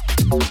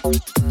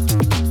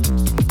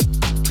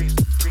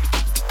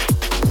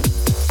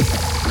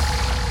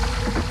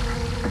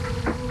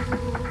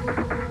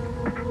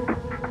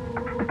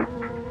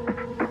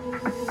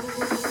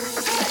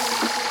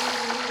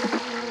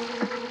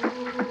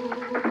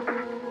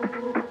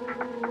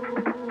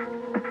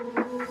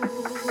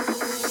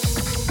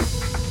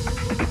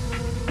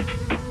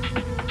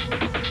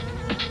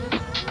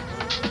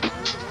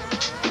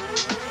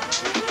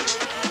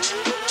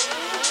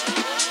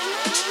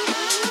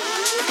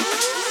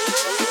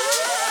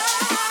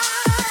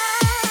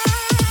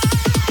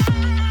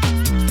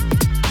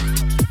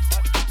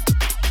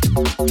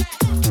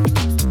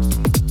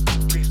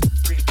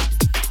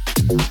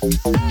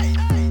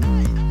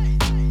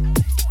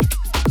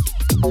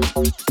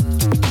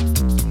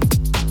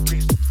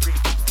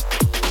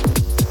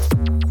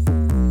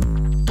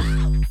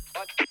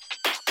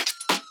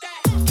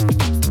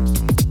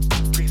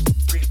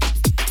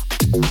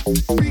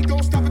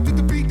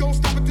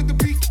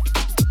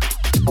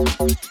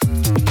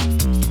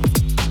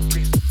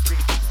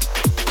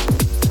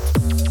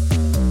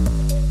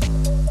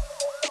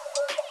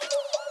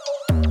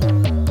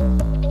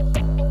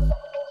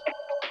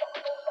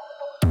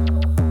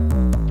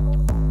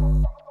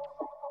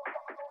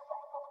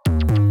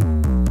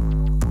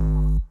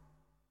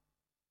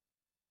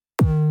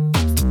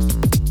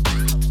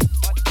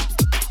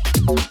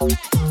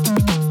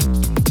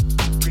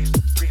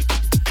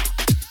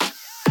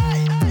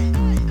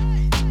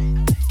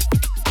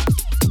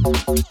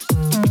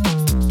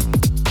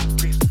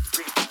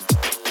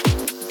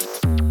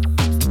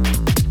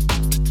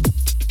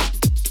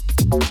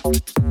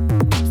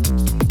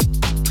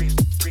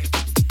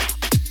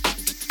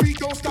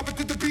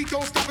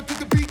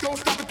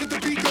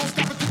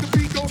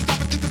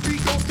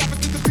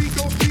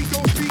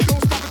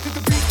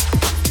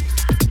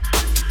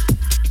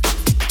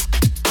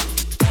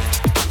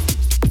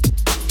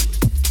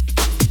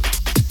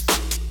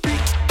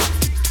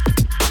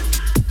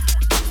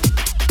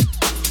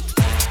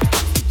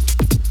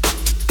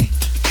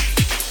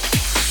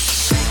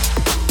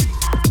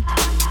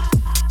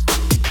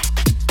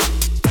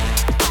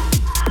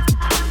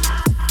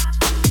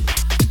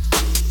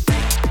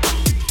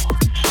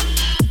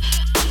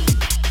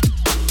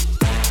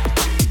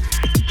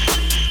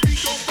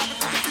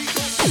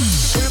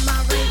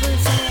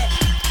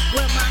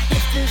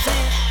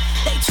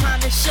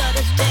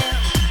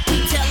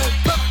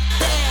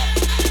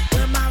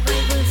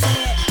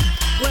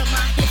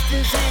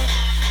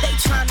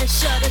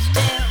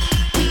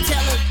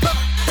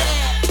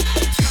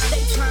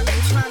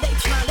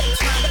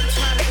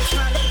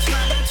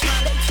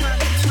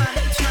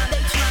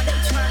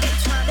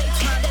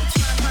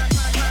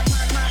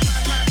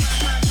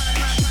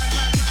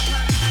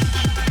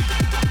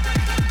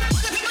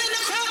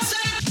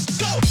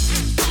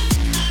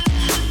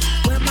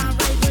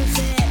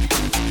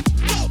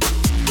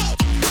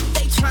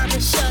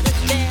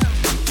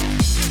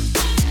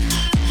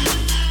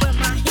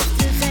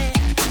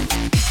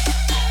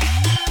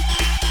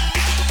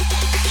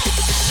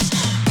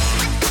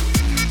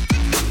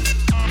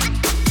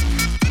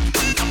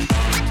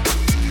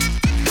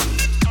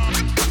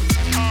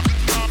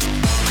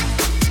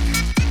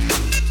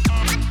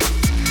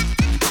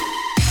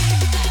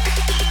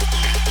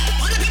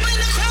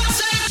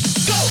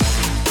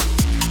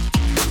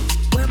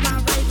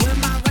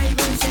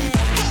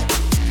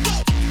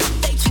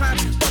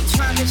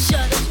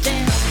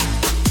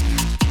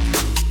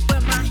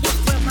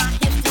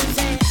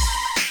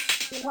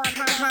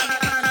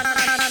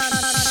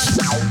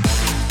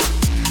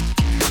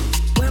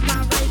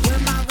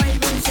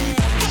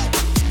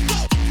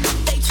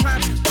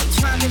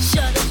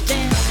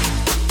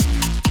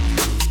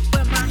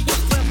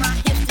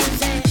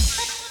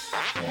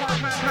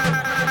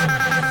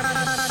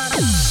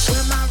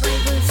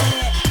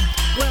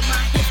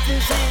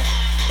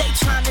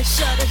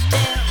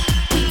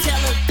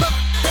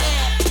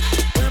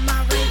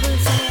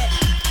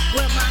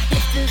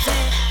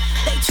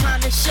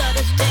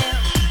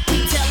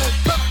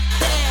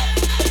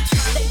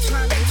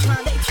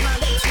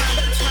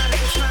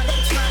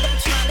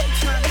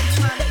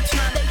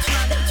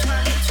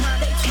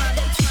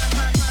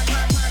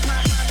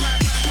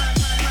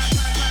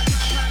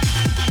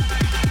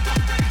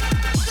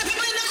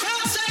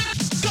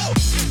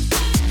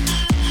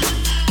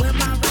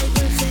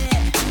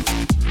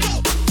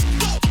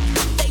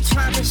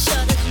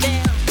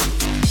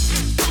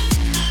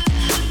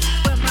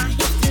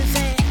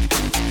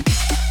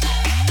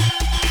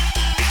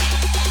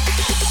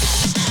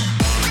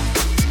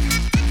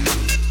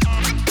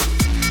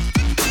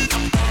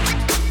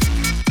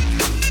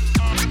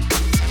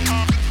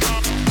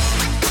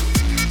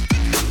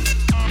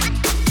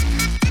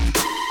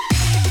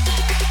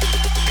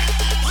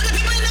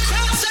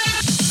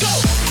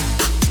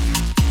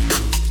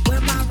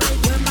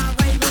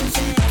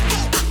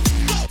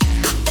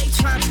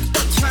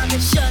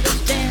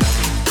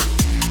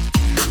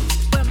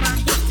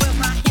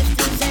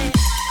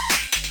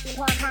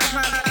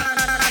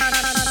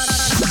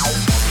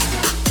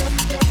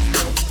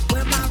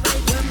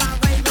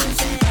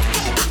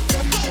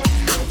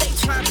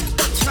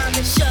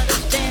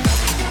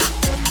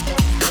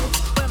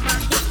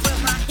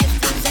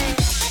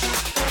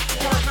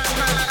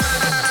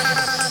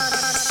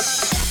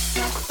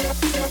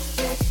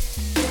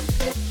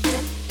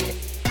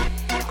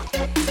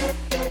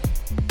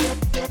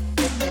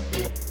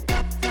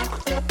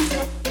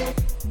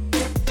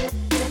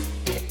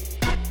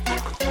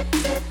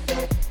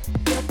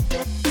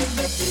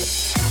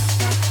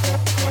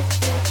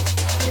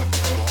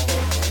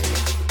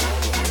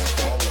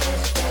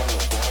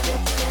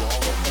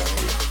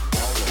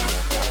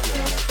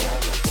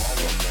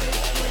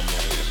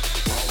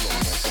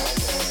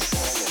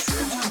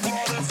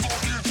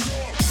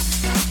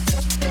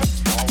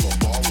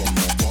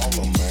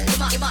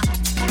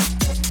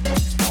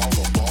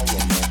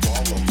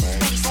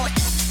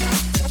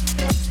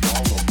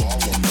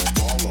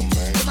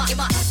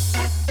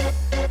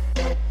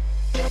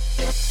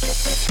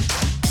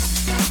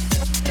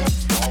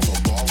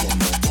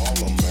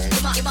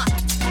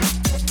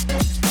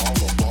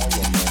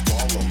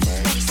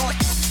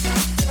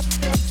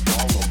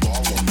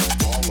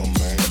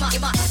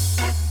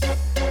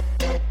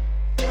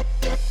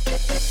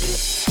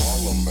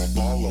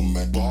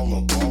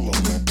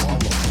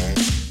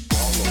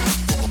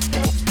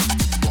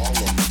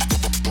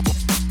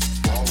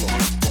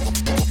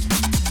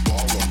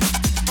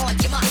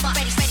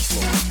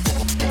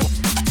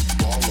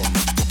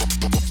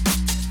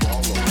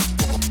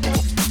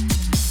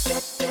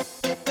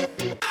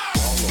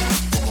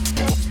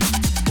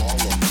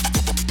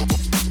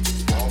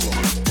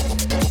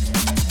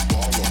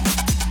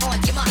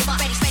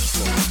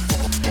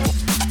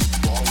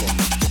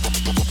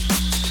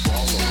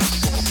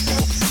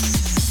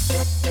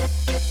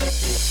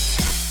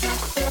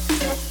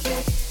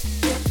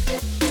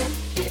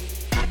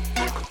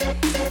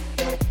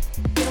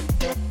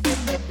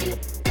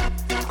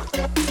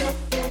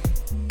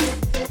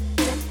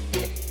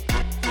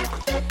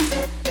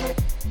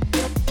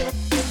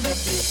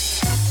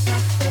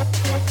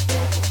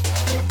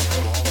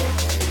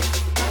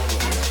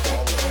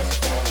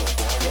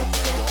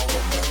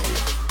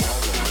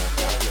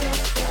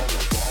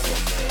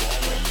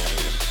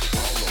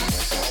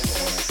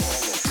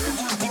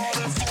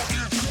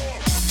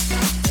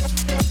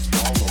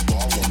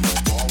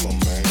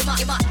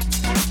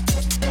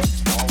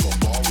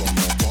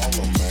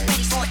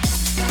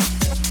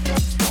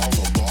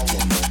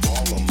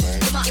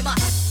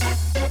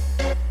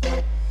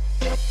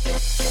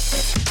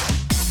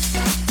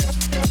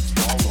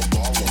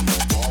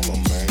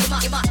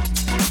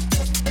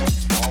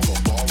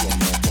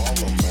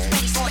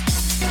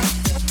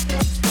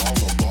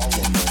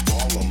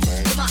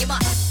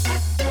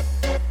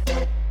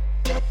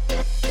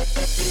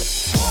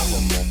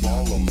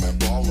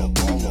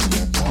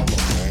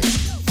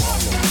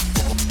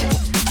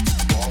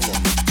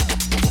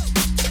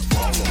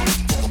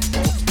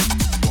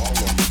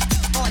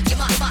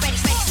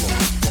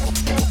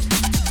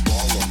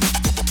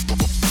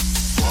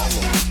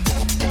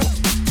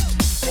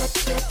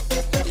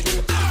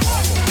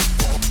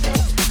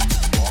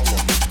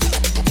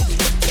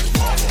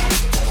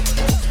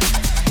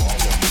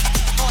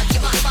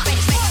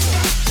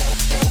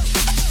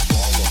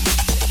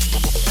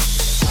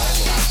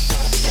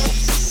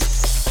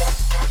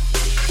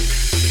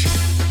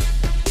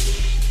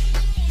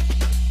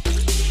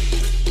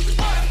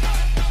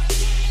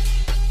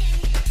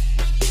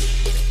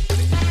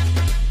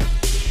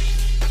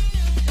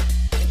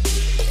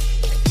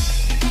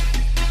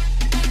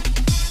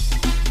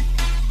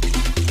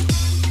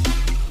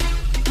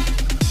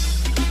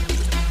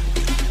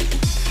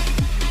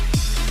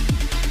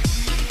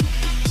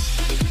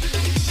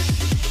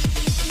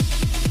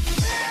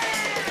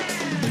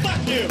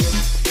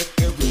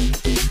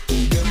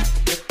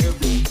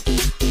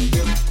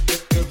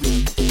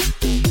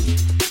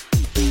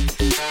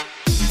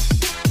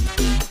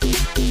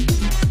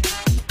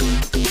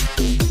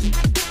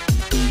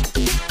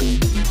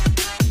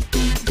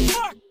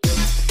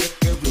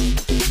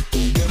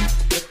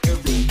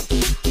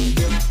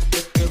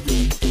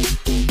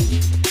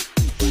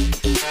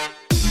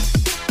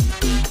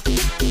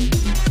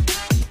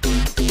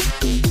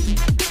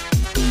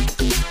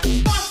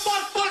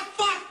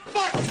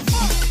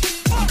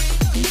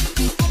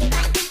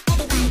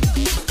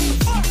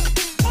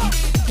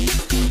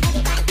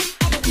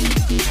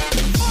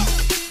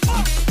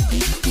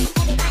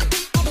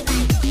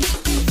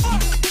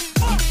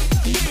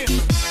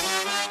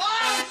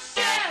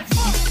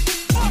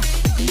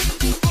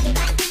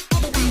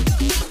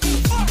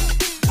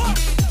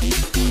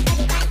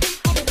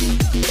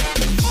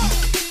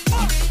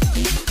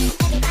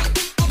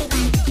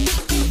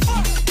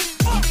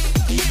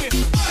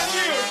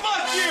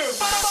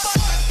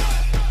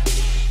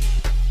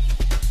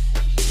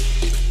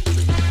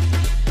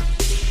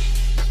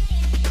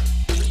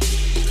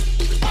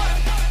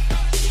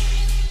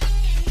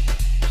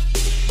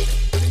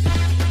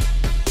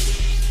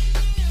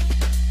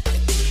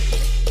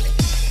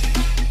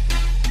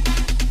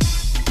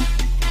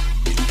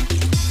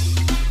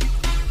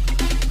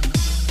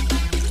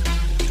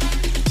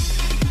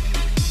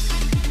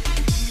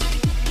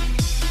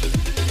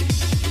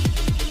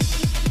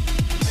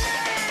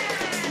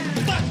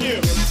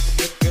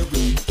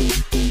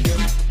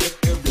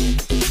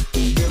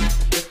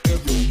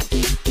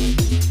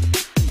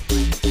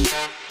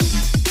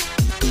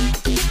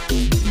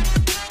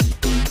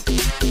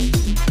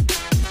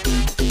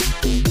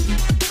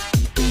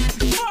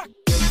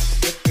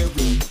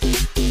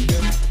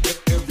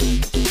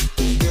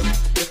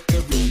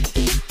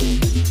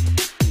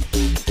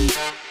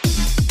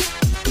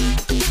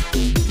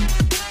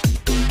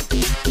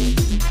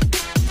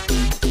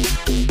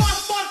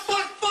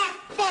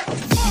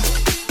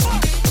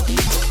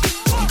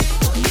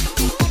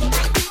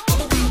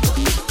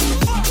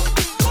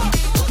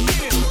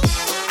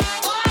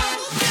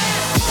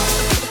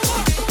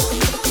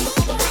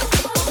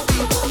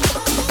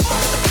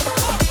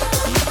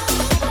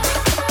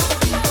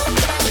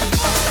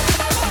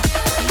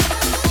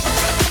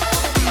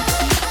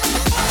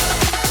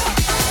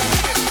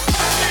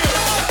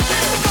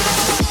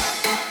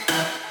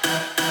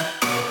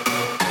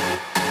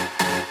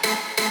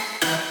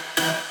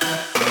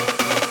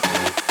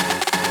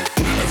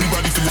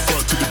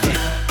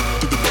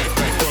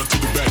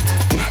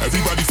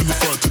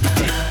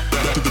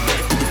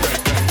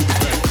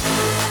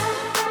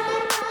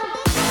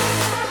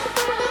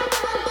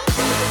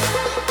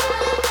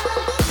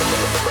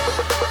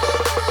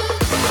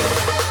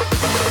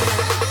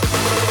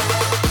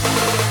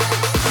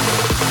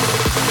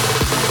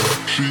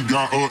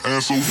 got her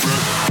ass so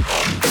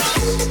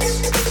fat.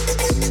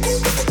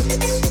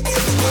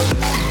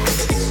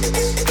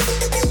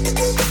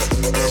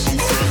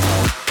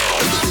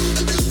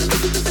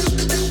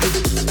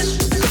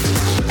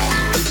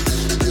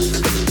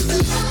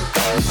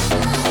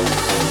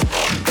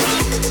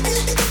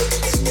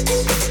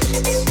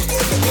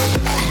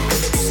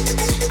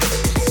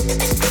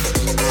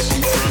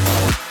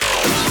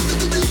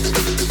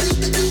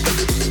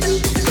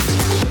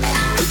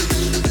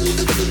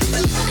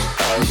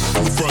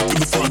 In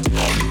the front.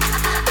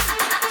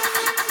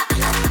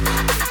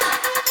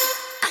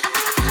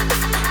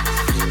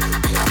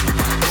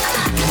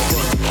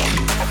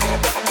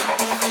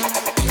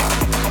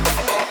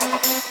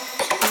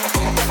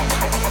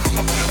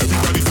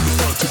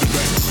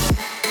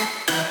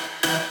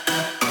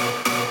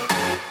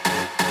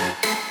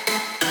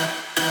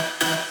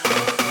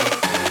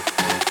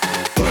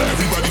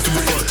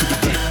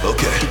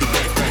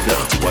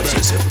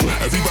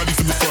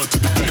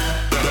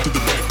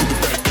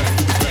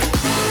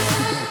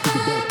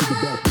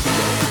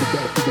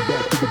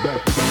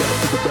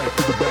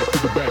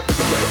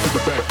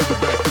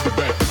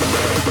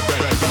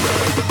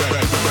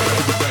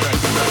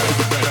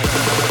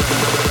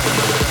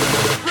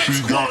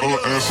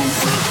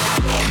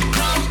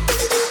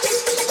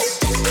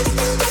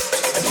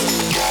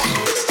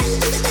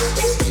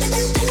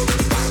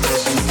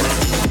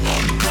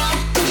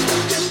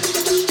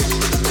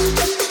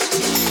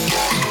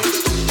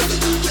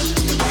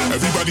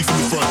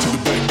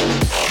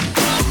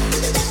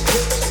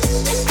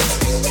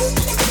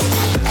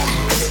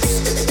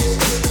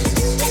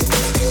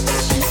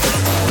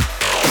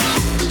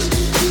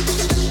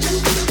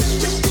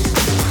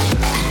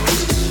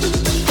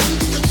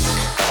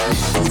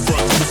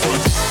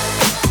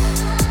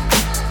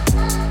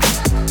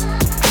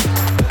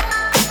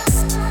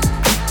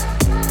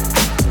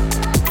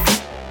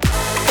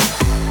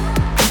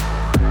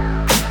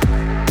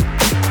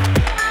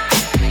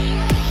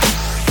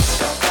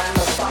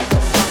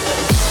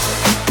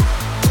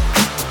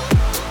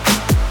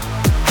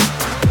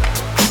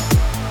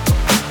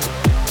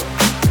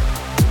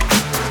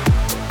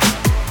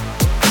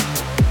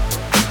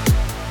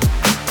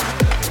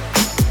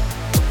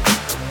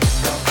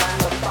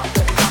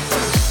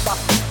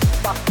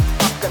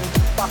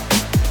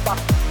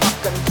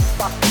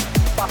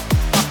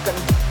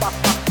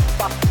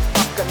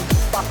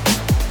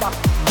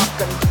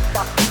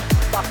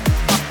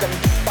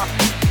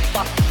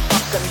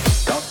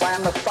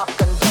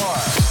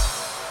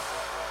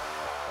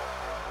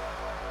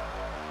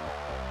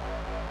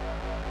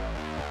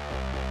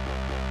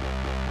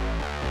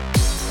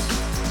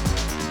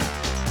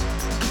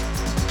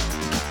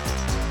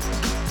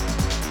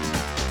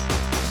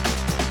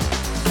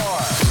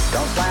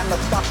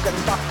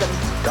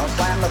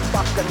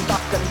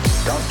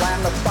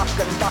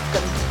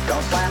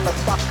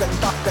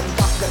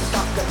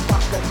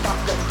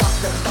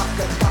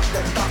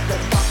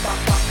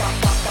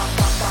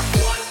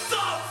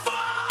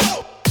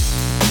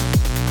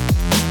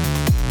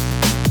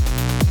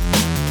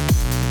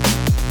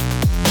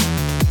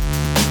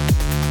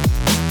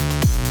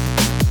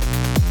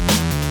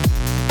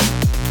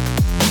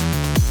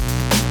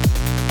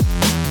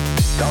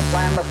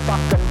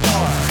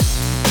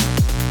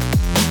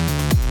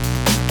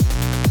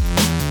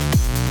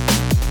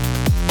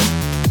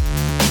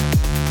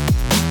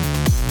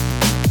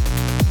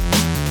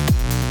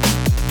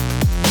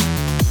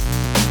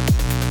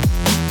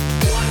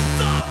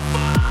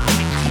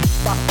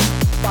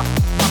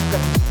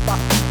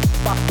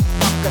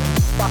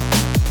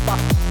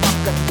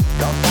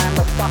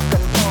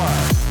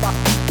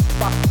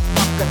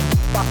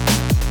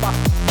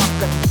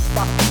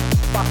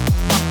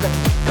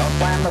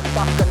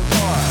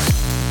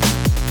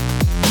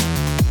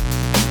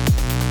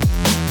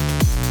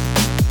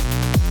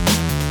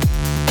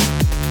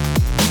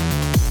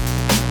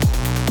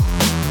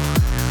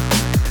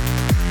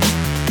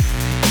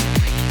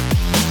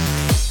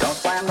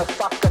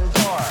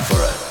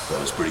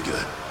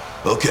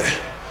 Okay,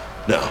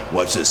 now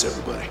watch this,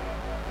 everybody.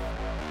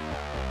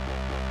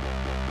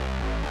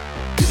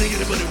 You think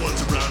anybody wants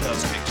a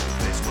roundhouse kick to the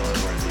face while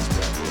I'm wearing these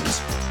bad boys?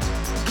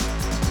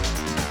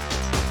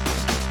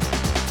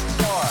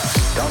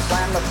 Don't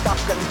slam the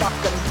fucking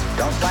buckin'.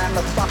 Don't slam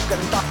the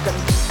fucking buckin'.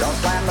 Don't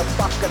slam the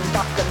fucking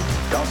buckin'.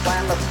 Don't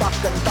slam the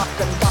fucking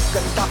buckin'.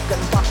 Buckin', buckin',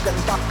 buckin',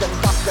 buckin',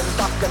 buckin',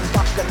 buckin',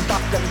 buckin',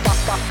 buckin', buck,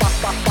 buck, buck,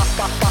 buck, buck,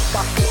 buck, buck,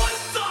 buck. What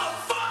the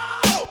fuck?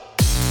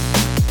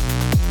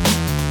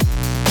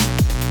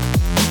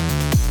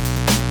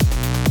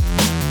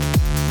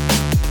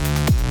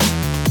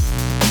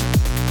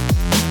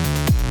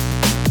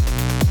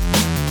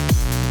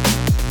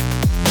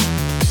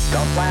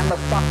 Don't slam the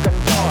fucking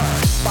door.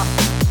 Fuck,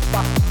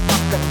 fuck,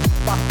 fucking,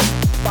 fuck,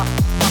 fuck,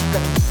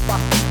 fucking,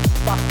 fuck,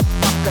 fuck,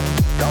 fucking.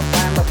 Don't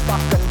slam the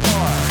fucking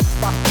door.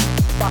 Fuck,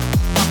 fuck,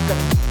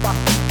 fucking, fuck,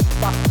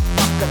 fuck,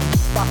 fucking,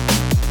 fuck,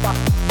 fuck,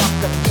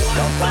 fucking.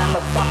 Don't slam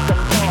the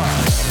fucking door.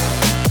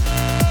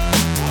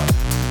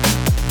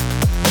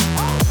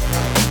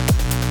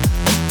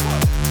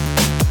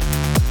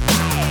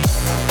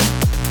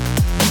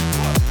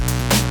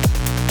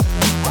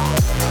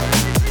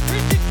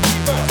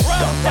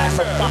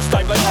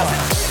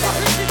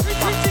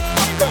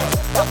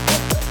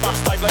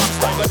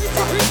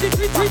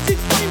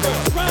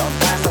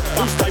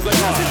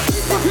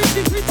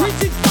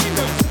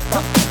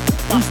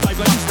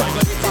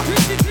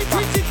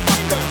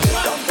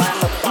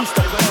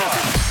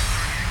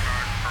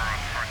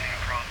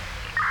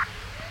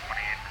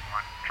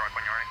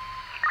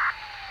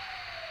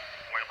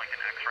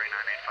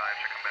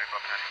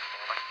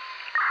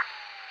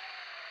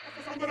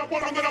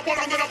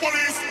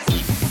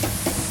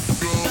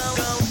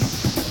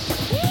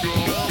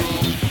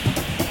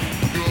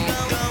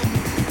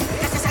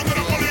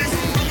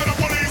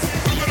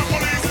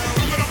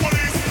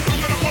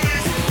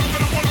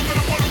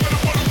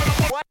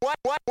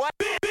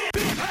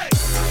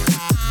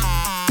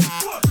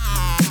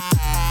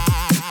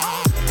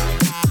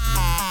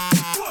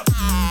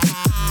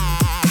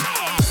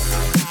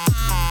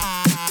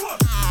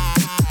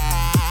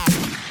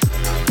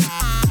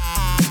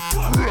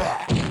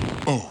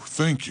 Oh,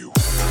 thank you.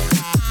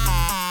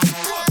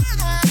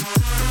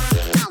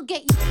 I'll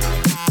get you.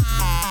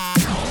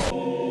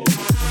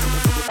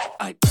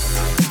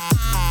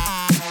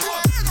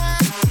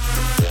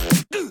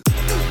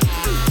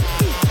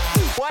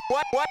 What?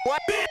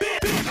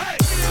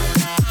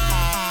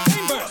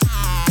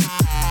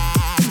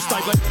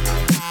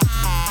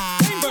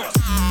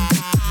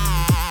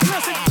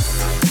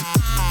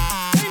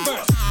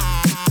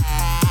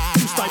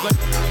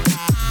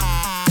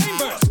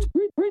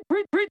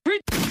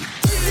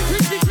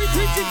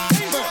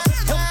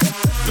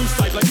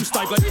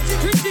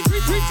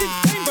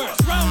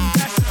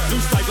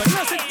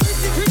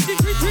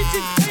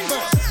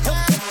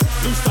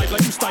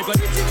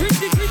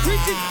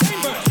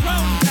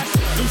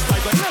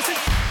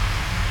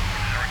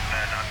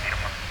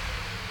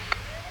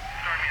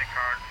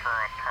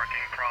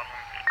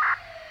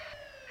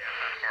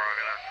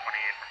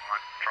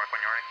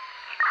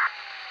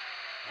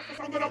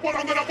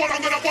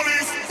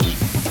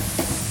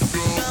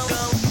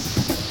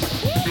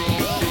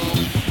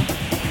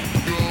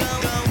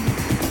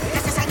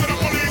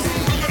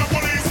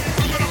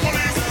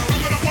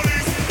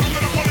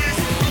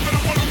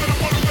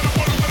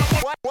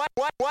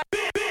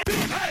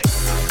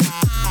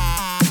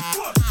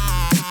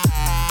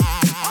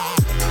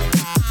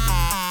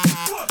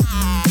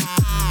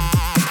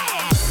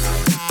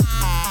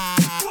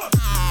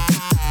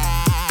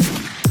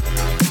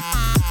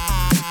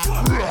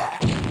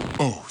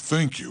 Oh,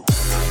 thank you.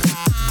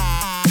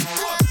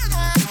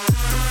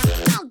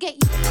 I'll get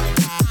you.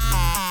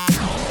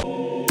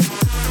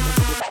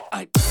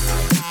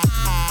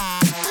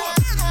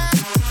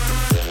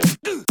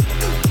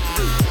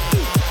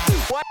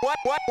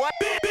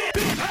 What?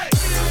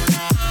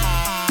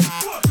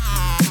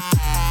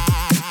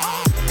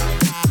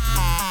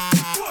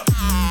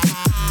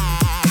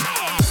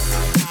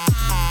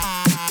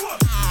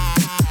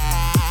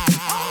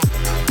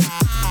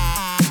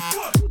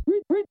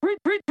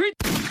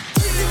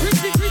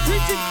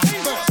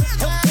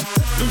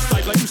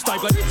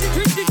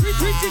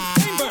 preaching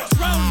chambers.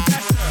 Round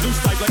master,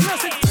 loose like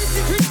blessed.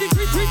 Preaching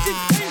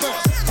chambers.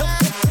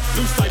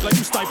 Loose like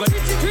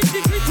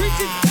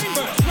preaching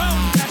chambers.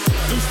 Round master,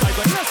 loose like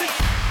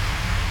blessed.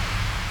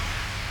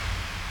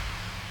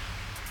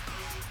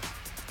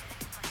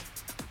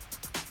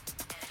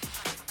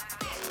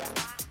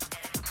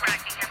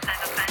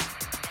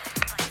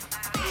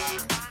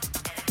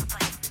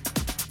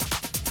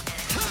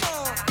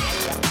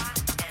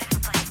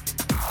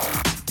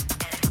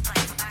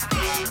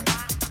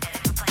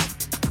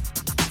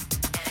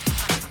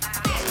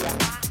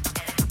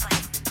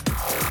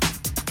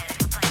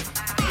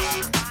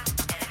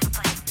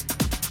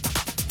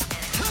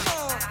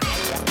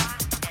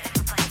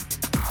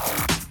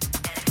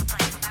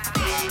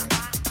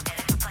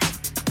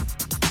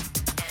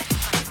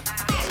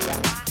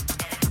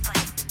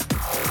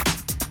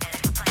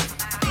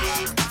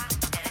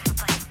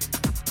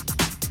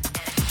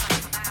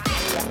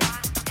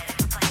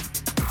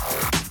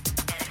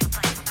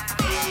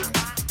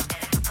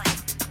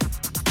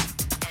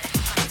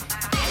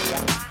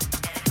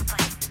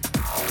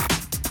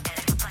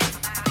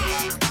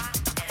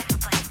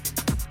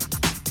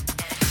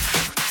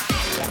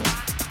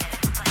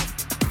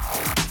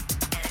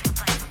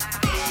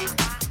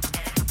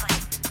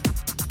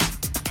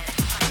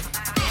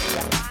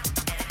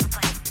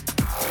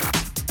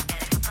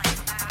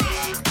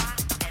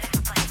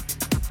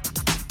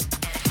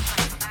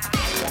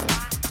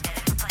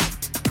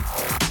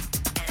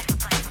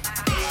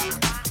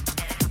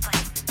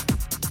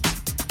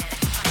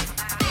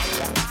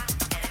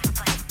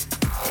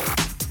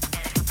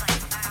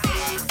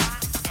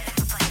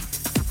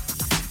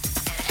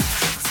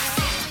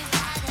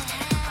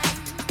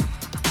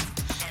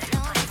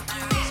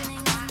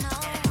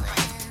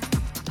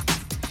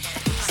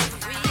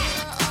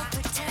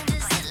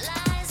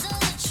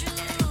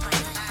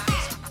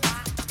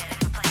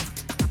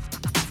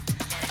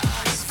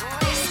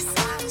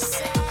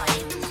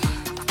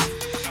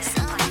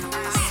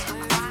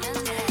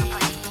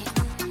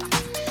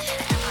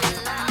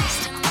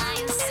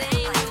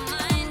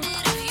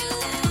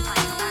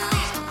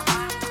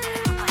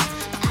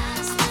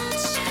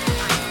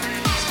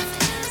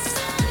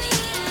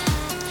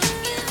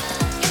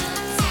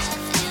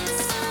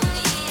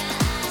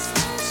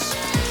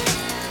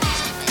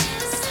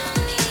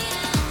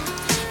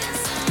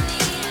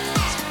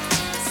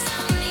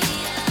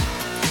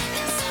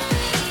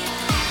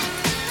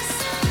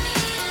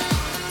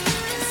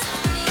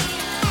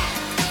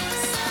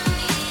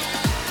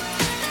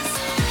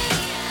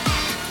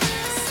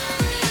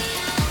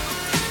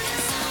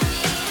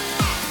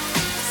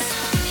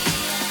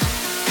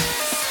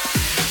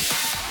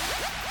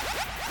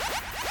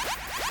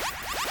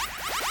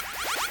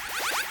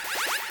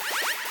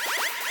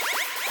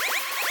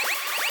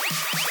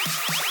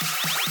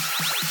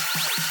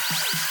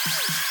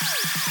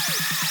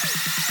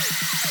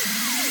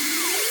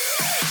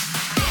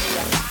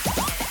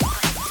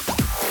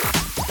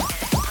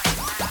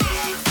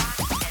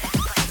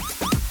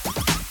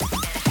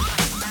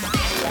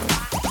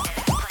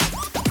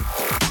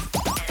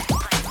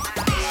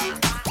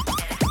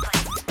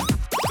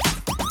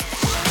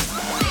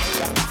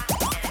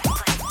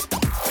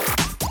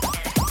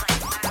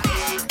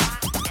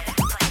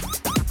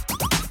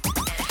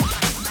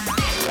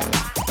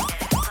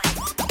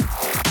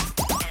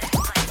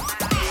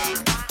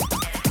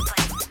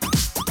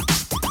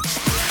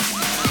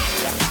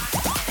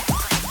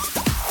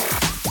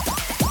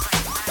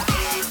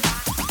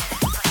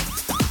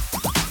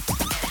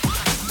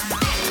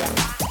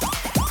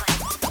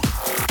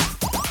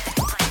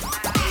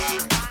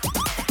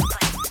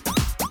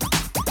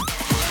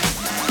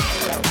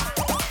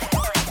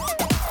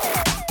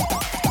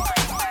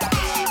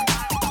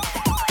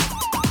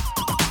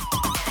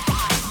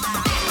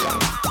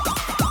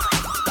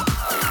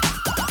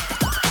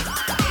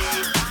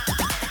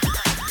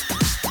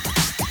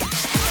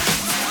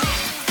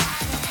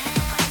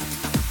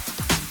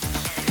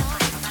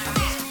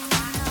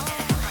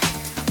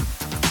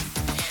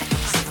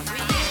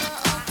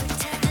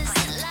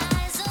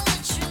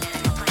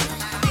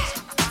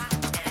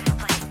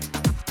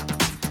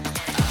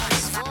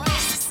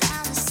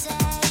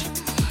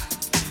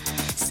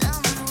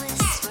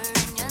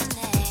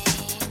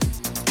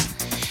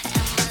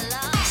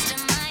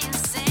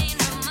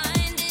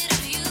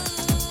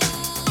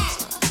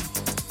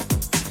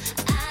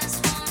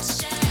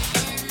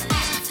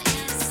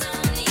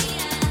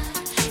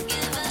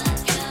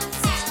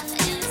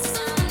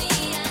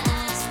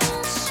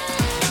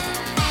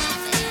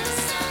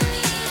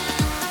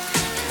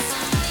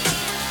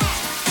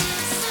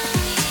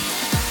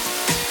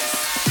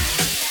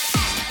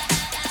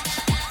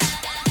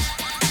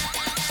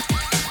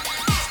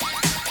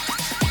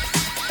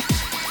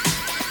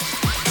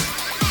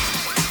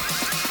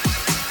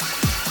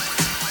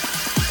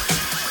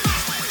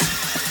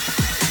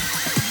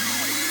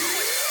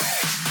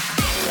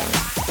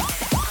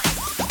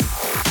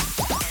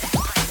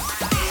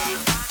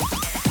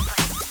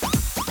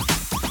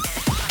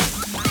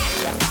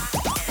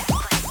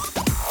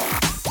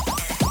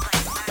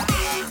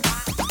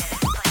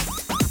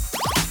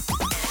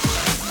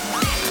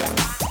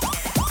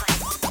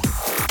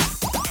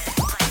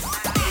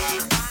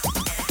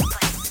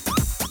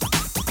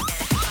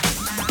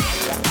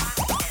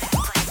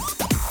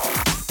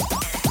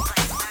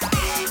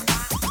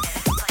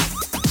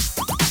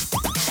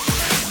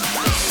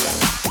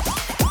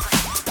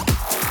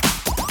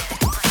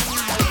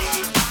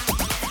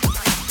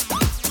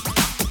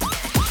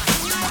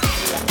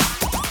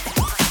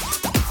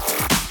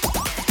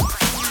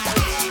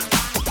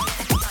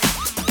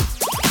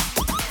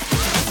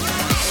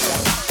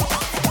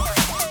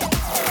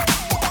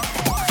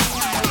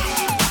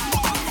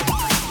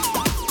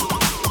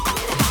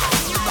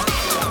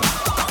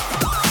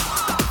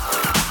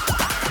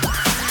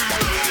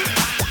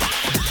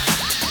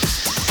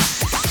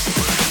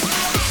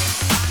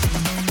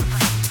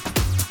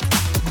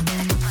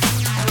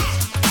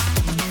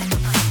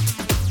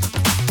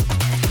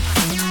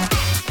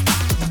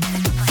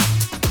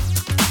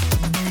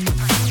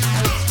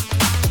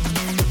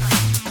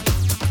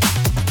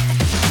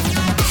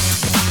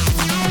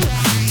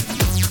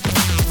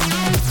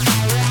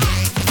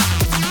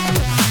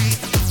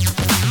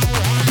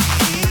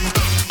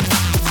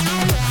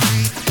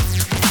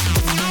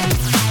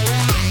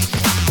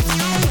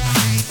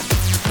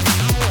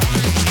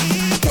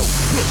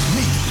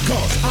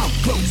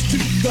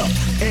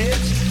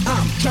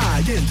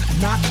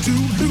 not to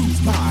lose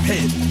my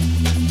head.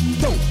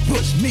 Don't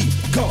push me,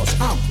 cause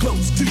I'm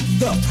close to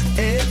the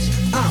edge.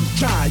 I'm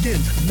trying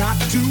not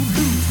to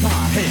lose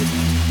my head.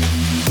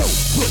 Don't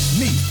push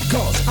me,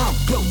 cause I'm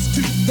close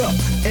to the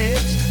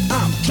edge.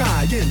 I'm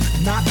trying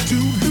not to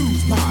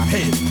lose my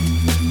head.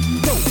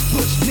 Don't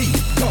push me,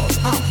 cause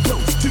I'm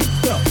close to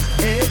the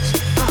edge.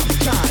 I'm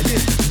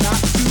trying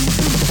not to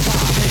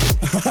lose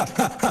my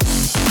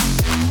head.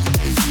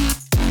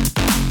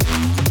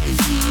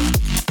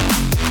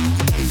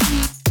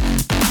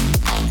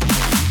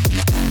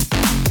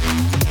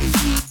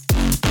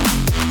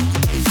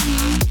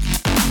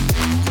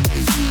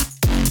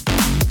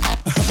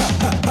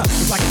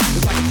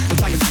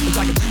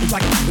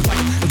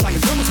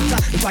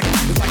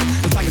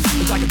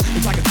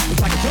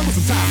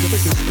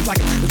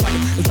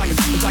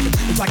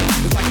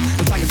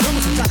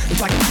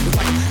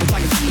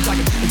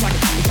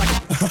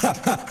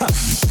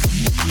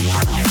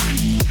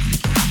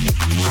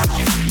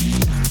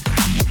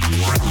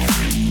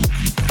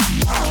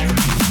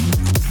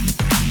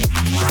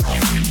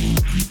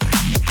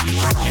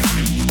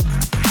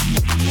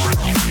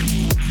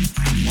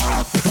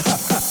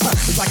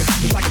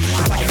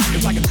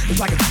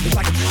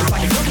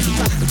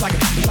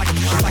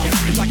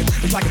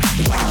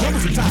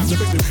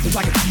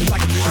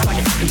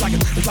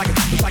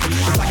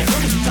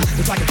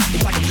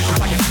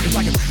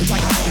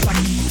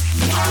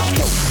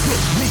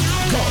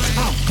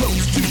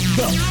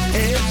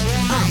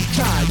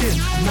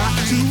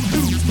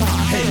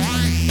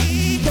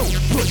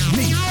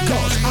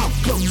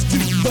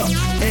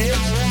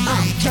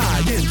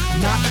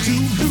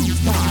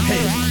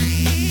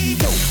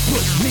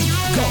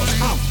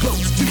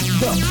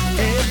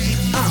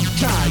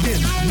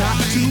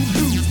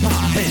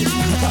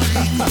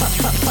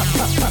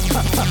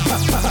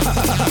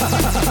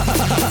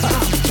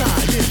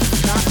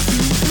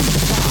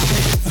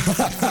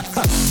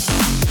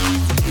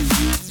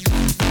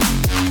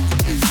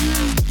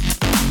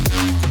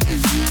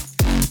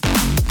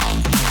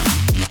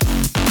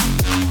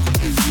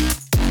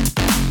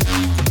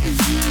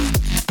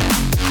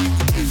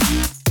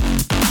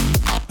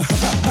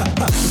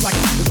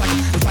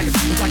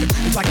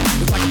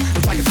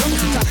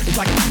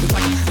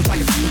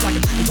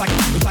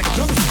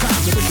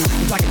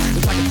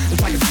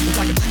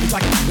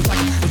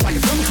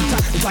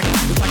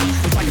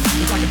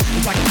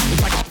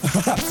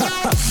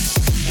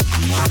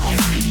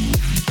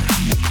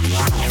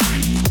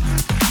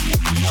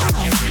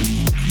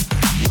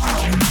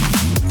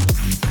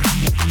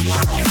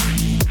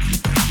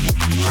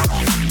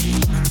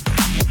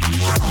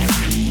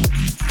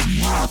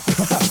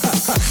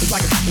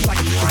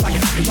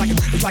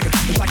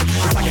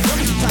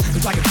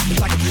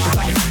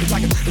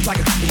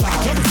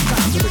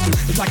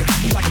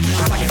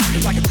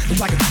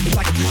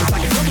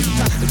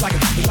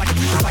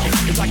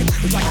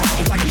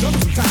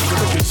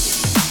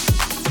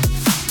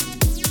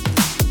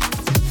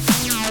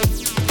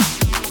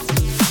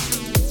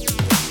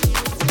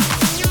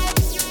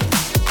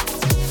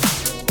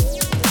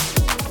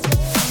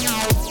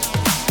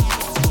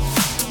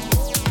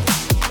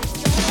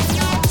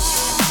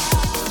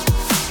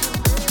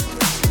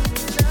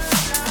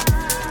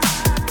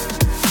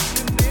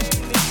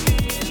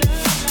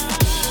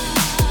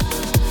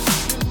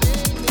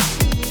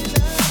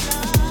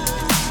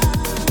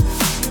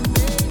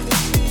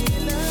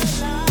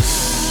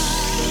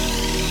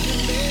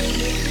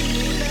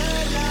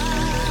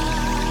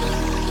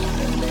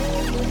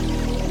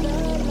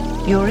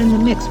 You're in the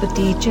mix with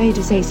DJ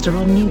Disaster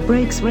on New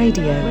Breaks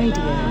Radio.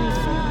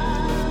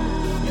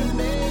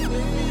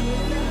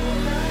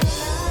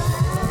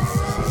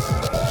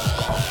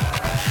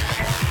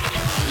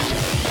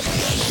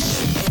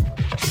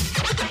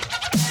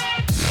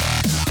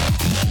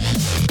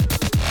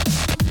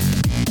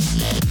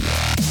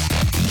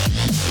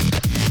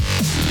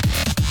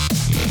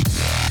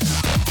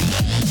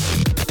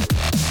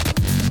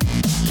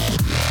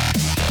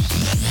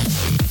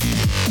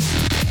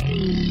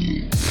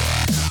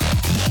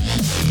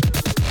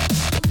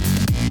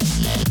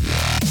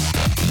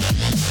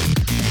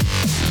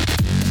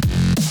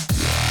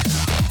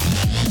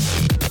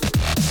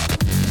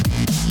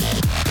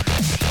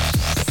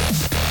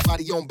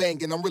 On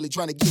banging, I'm really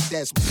trying to get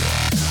that.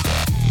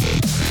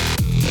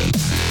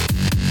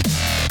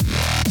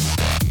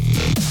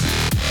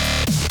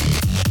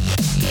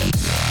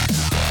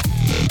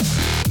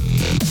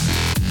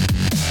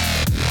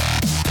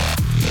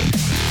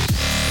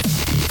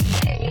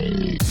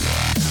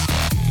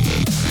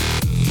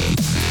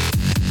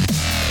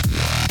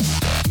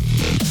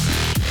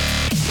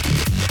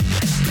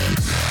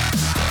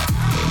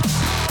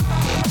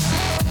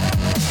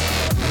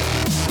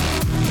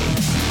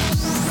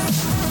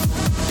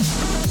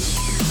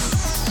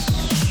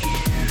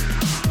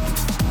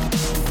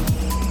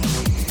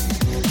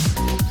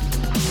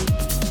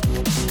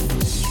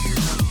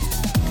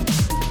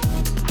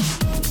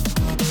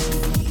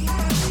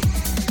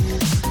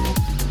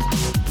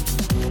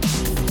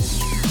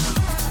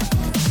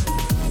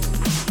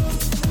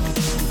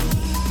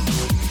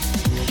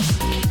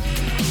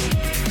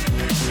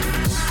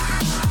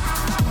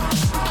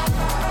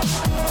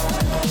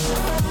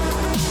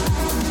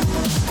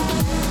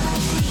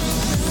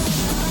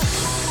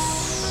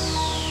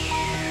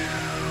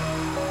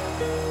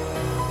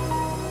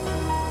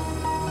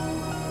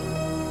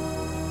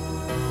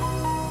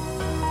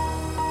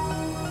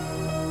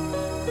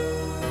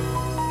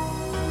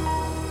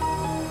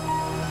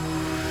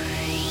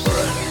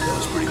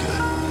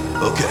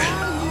 Okay,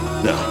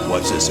 now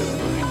watch this,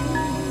 everybody.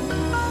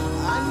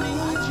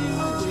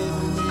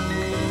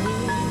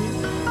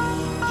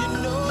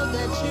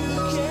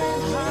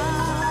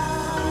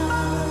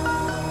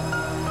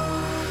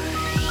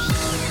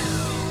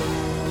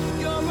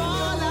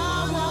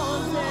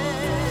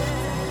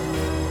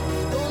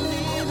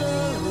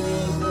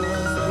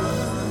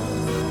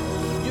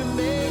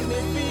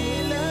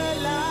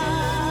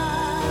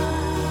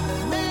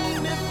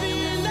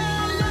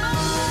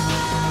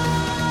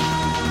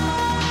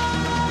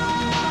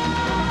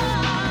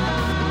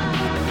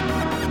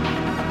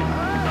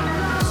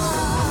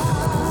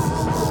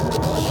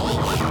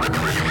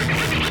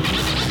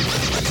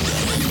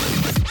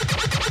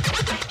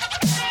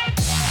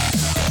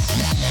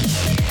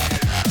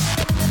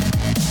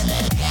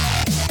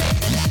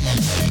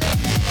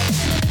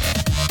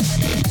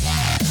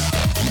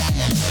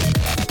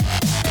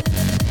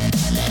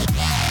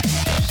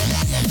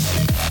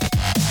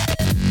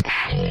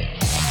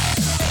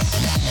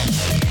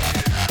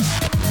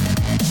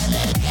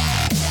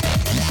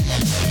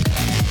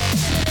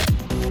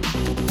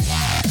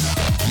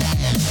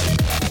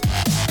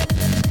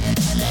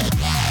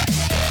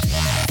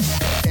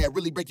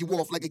 Break you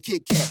off like a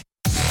Kit Kat.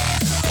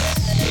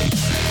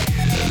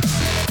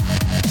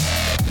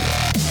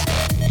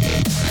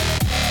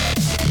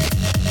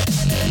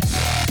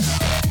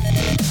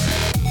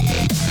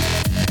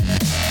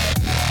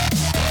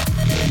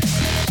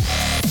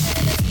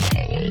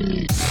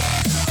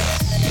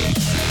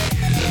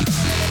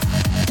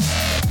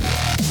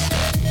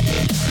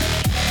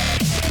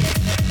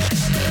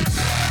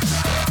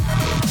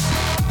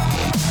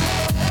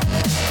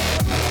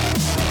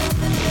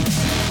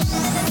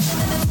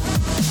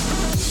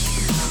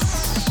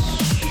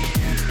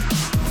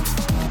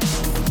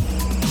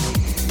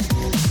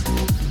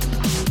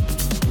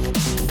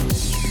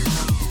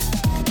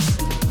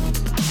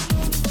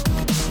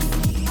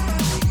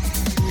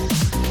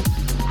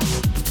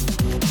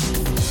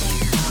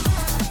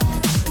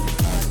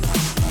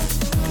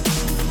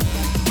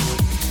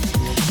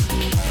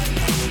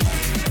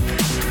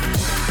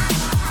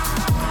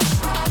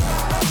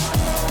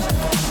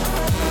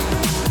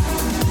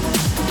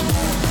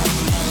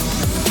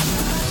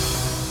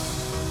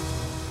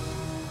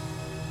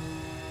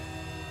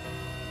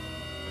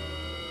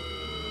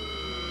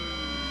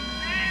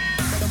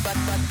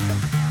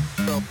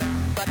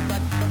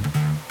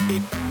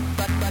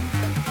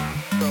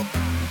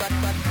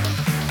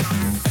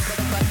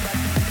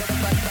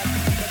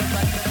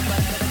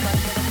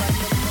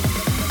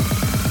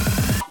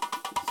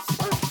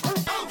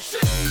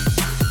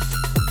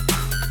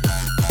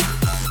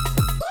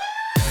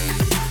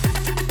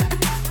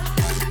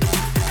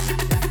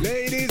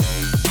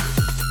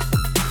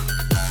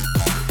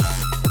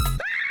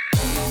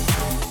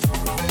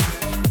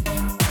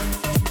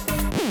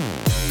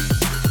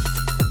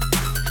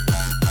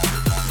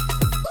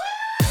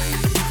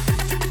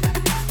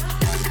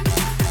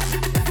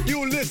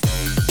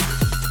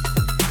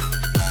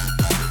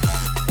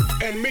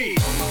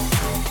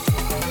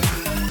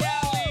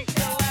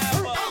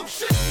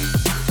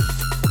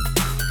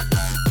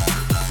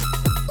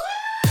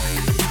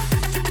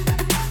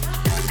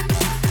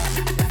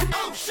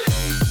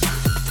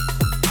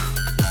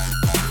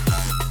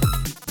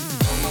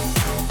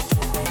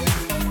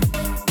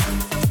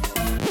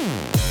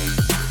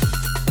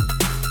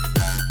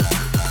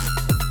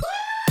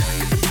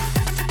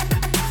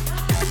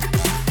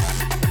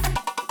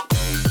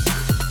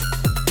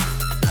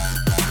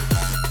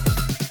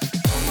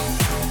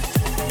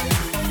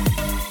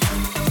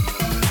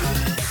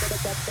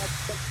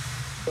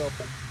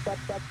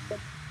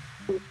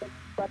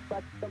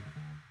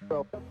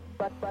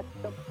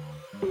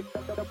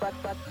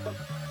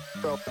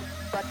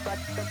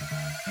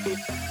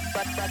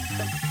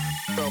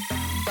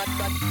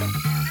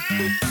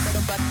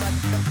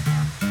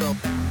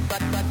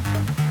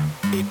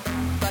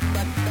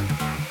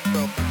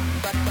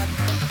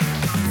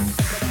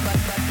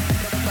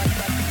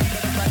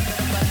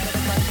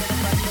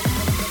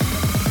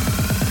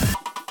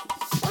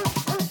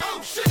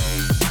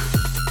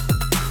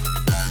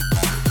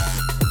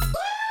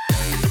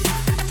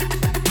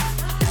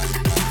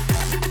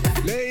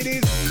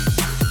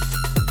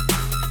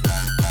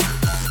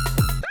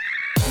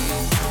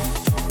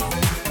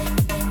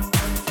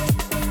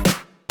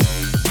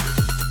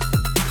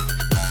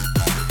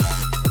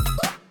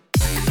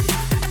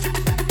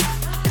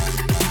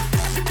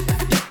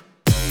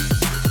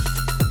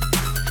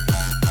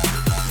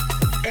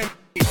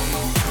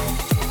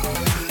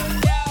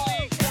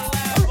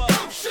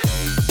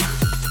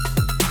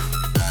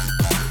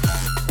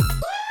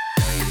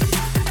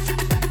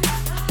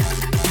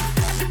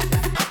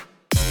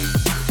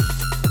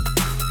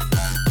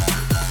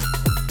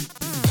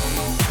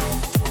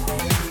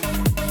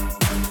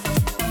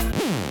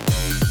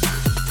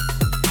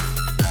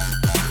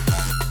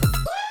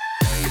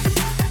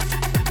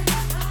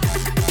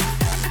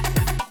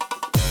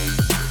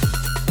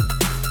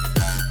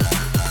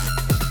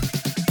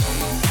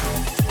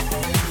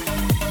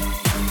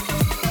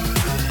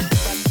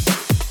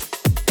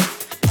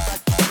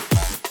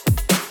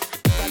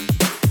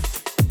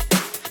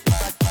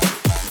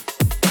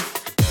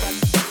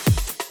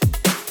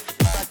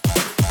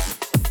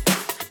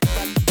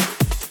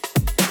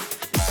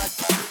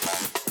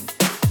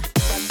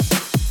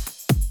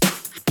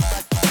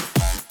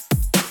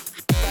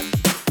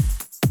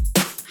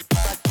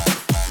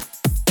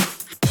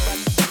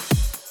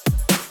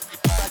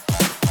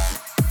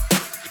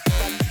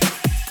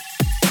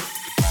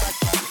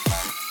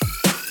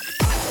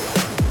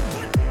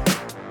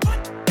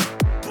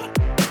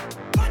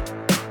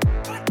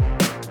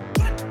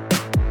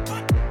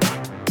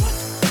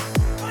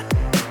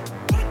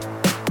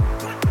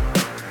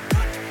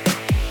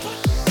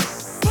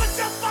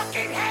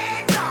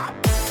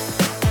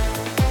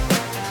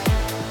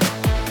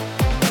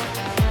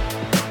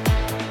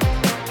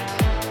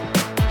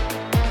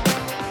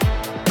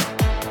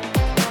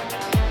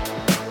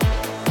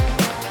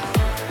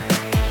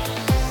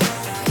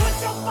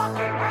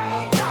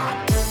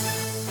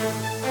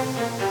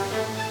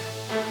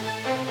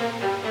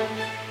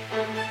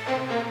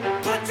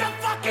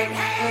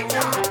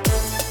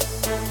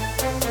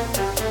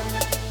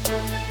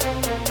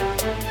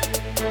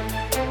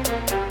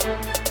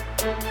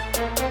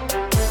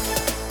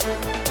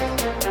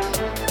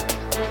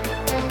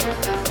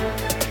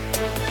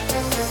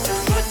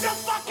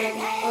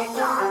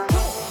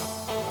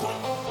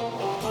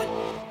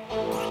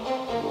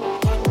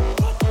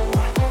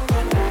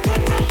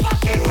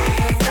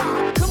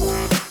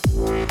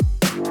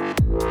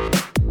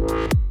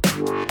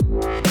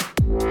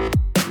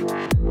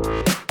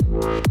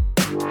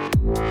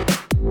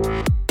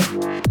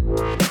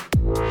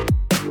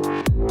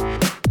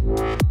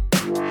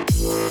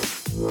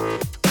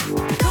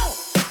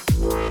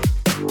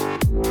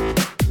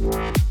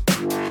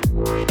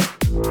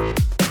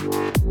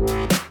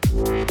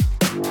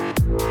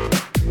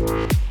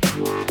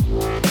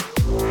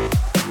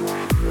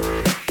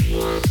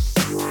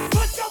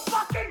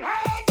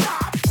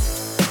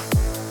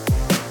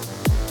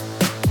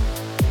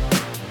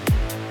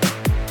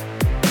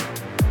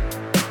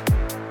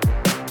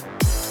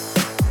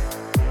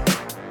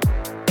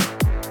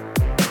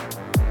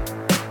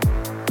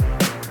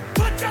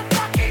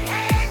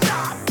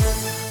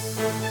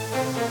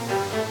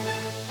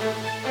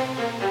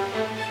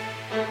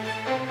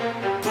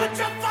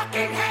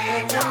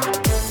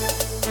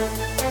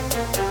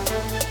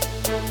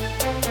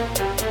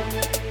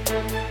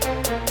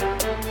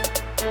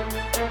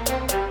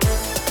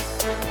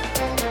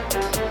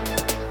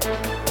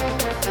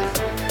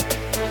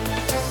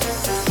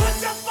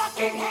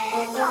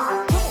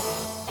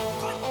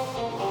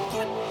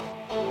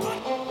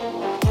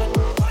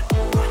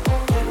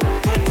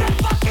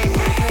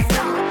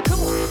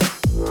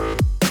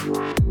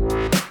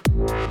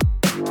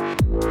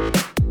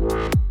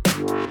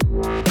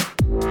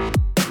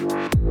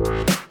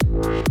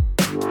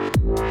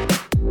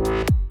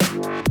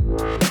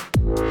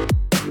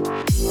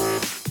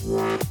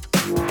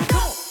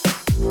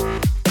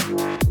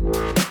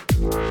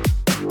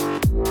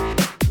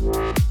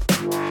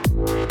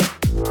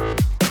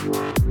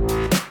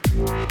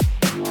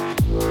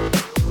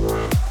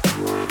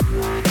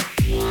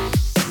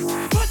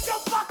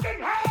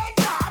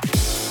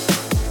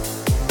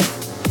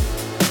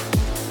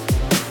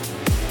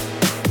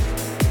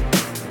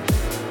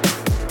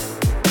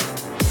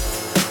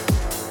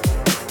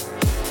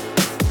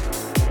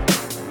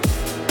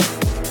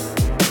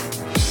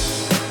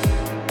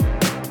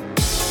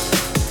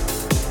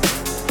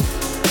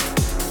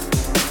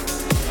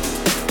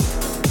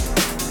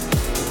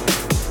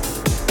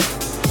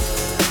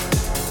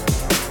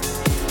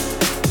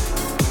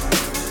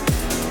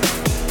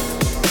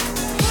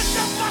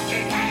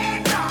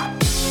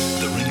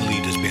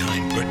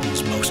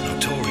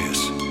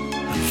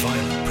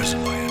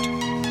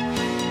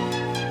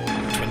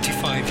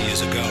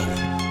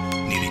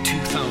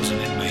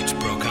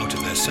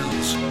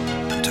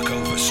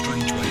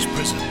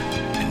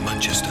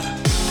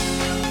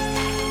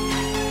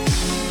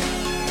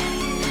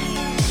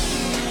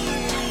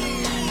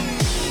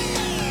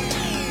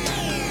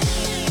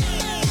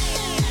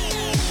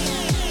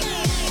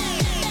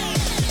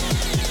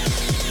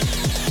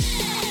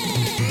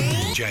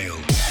 Jail.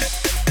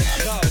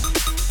 Go.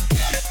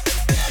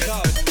 Go.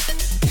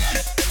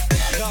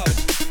 Go.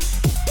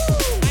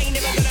 I ain't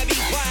never gonna be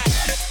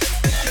quiet.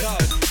 Go.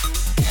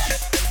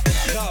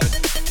 Go.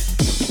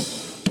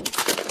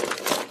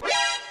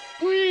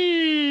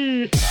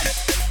 Wee.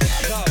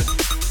 Go.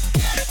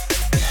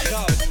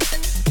 Go.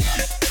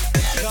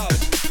 Go.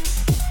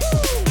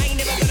 I ain't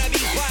never gonna be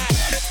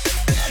quiet.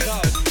 Go.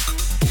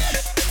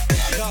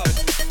 Go.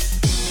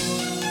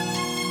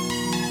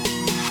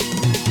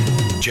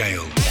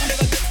 Jail.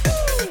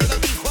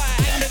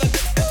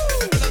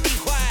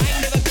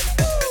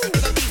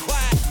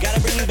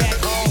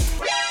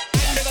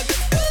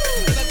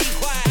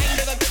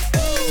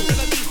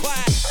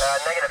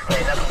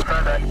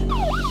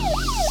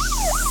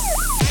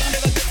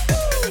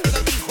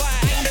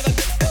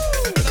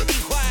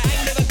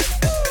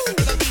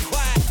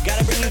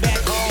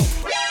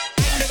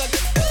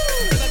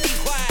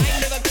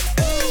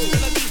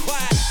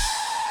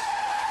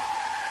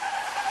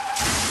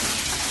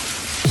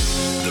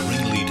 The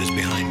ringleaders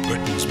behind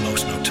Britain's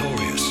most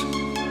notorious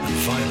and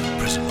violent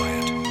prison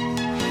riot.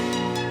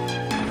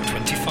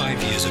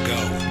 25 years ago,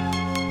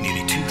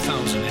 nearly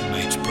 2,000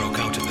 inmates broke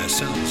out of their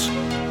cells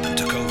and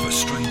took over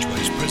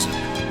Strangeways Prison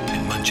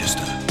in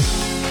Manchester.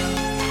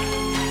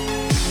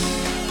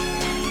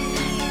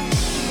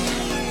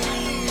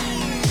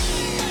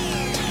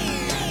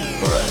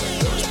 Alright,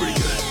 that was pretty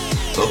good.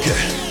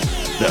 Okay,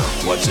 now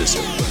watch this,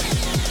 everybody.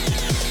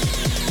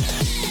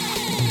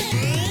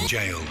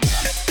 Jail.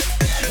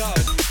 Go.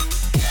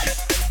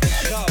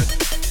 Go.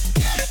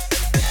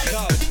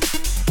 Go.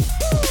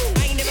 I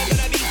ain't never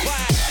gonna be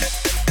quiet.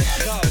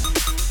 Go.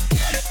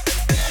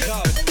 Go.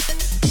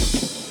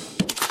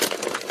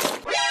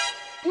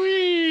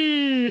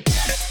 Wee.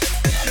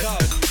 Go.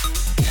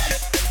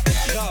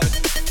 Go.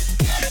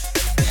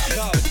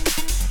 Go.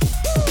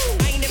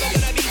 I ain't never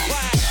gonna be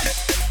quiet.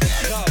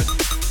 Go.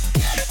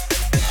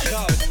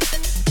 Go.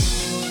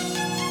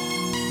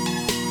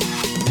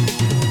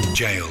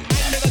 Jail.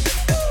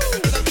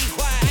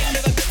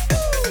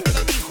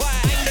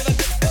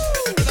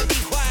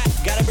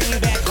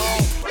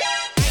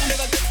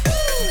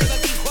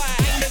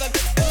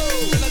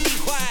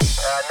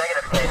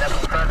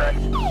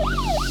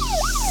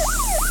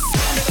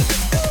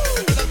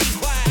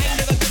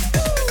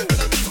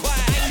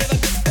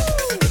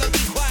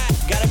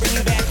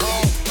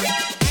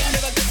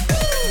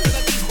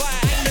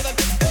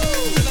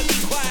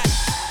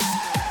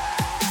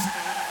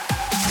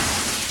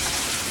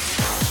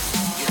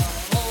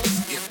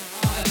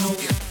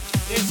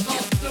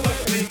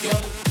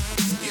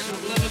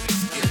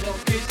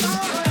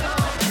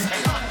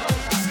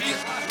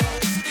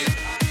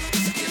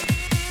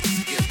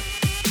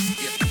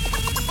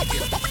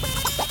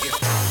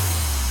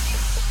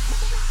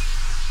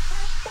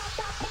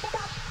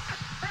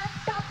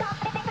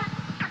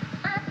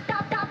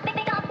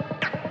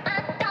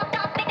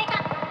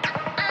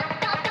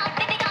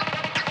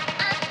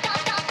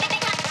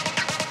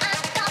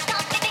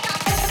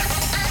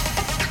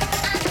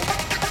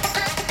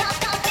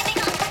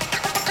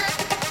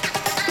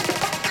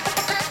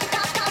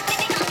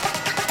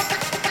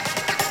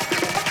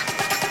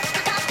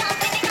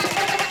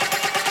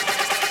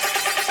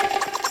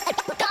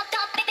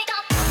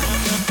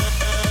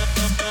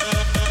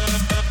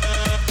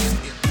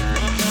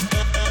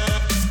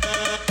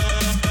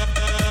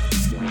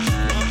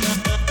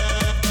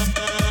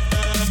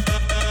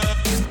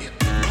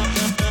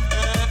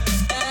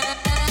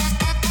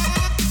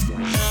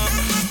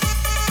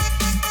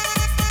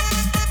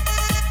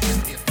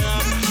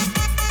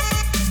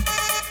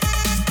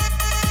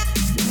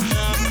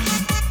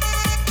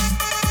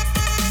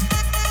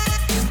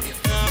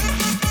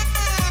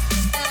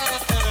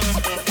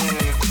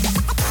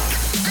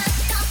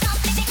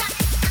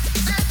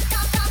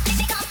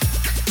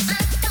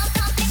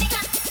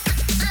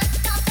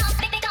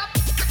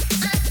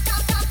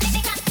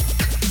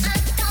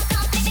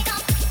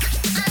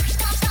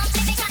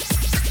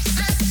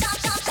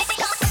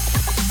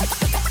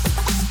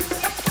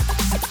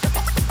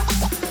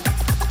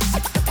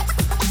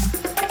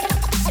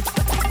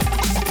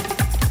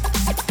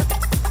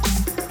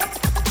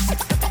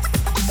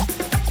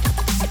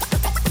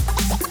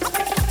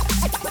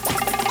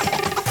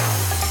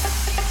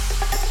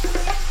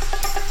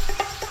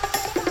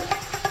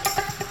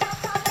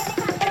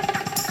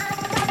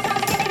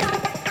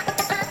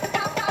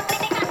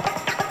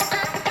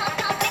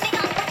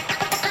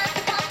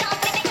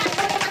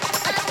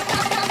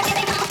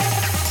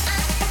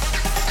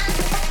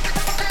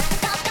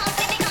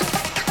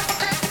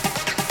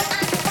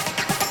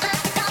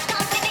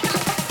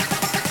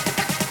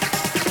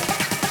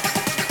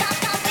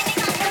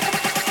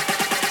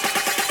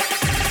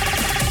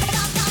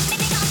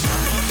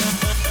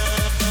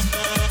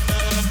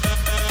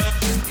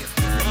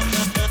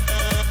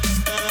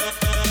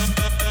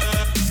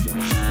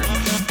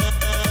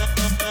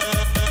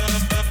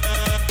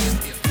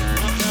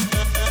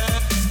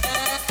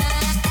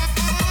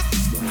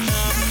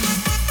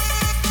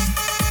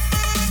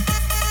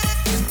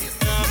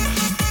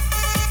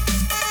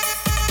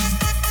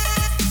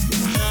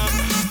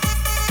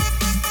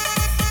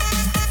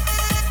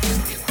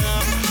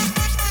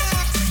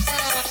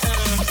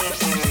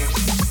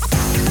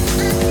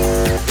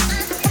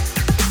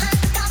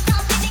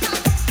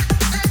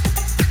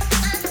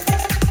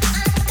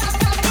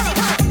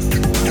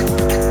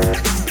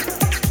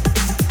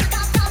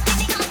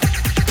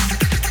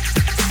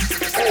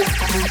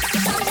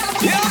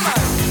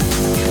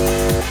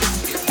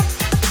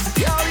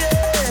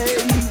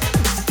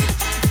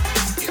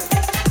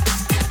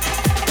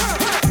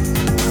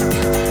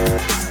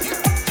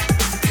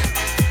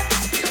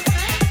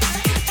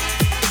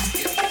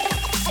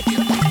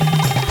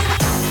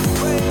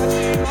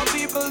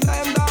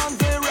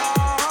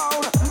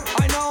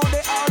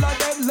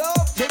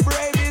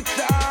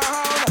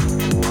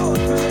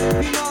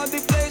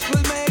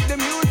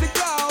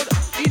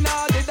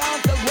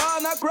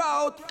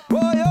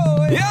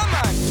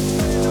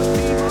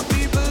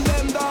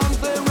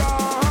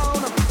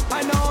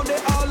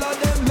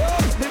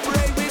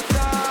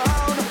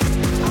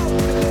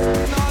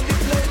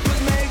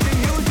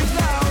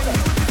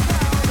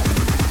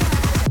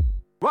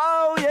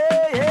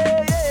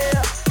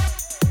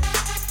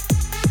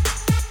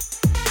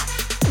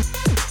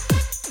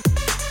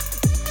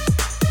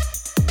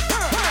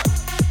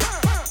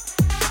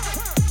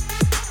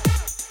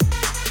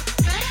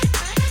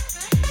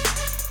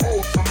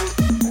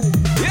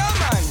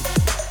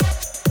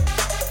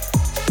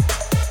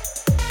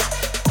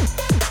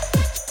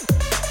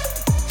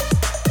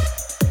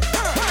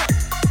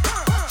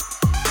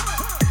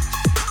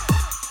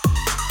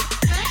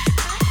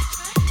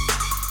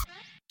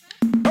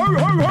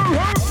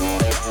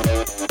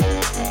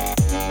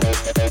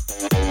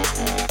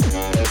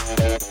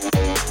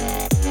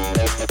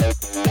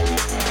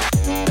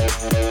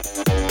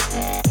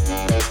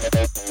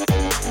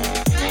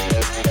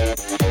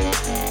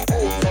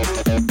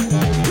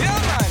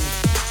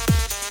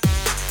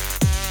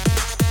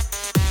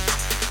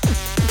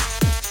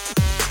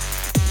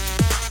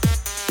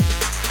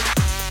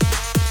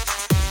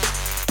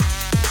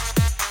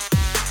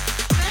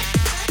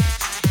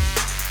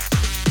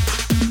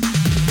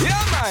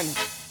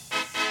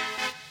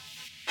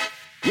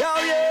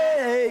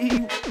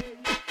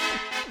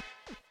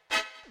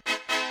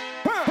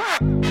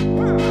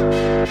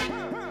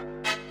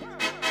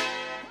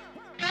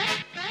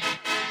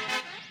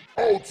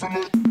 Alright,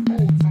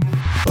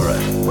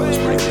 that's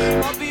pretty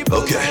good.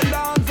 Okay,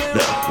 now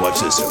watch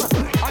this,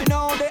 everybody. I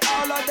know they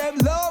all of them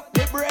love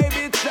the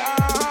BREAKBEAT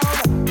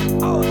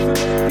sound. Out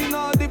selecting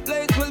all the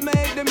place will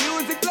make the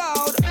music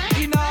loud.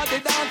 In all the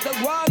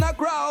dancers wanna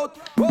crowd.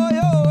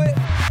 Boy, oh,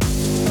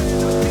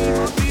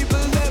 people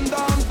them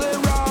dance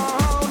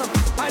around.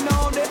 I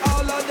know they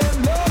all of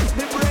them love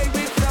the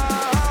BREAKBEAT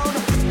sound.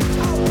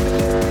 Out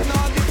selecting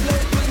all the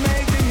place will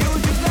make the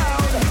music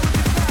loud.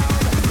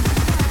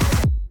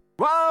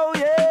 Wow,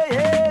 yeah,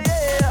 yeah,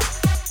 yeah.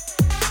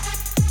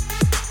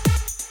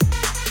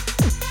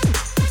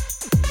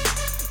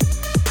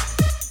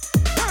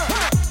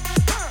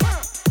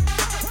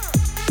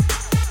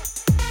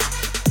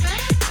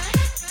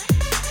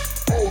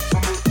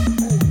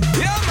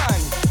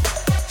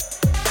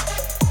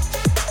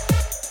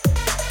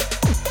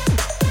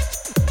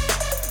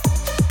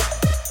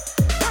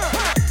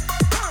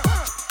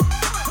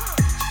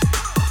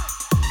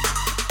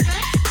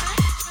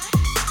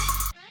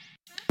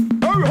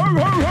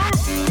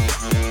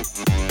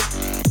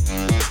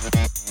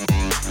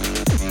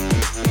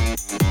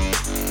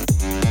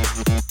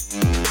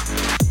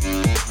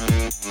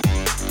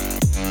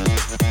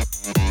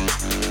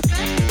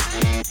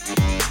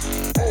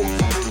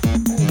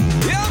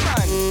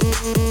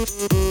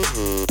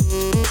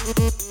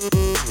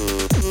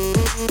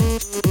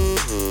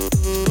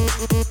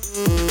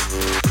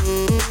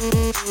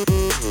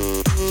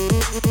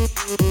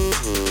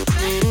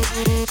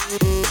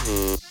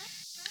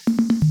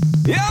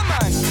 Yeah,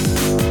 man.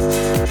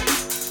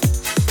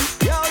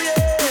 Yo,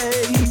 yeah.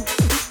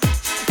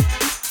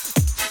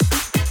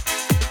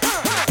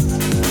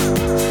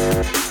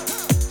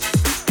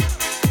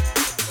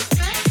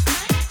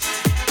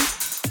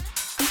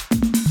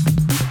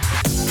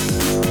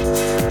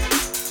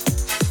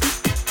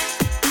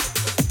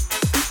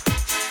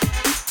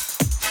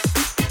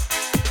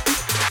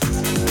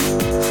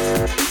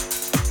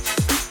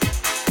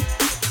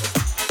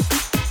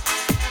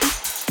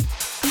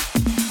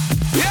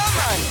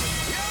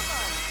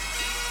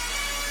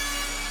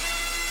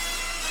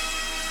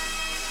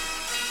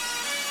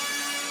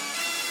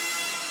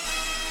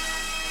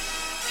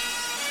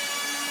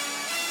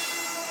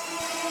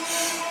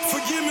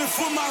 Forgive me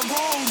for my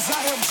wrongs,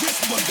 I have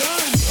just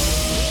begun.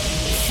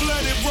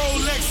 Flooded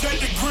Rolex at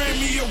the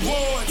Grammy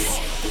Awards.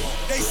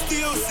 They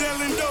still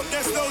selling dope,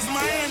 that's those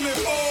Miami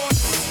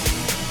boys.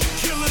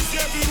 Killers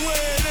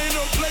everywhere, it ain't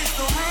no place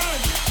to run.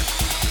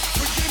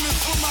 Forgive me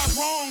for my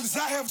wrongs,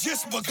 I have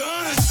just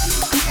begun.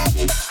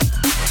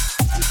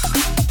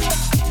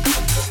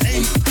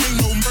 Ain't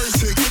no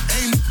mercy,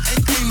 ain't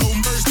no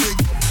mercy.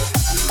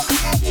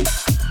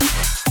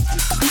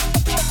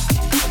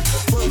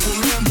 Purple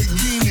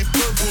Lamborghini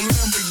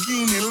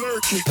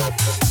lurking.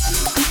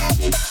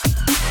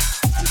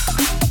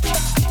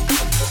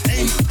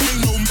 Ain't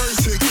no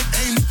mercy,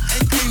 ain't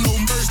no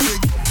mercy.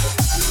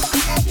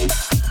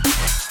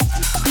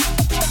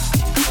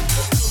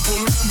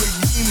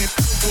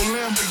 Purple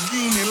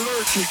Lamborghini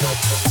lurking.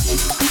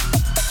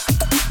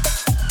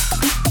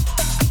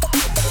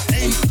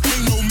 Ain't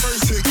no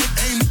mercy,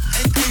 ain't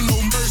no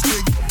mercy.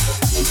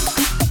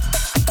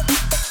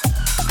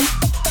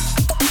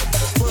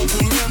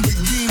 Purple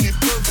Lamborghini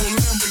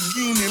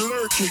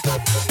lurking.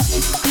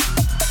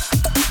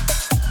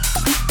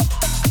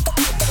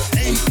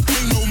 Ain't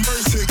no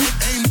mercy,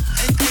 ain't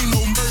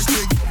no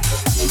mercy.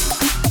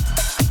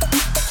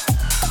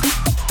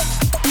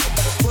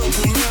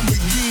 Purple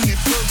Lamborghini,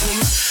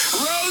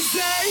 Rose.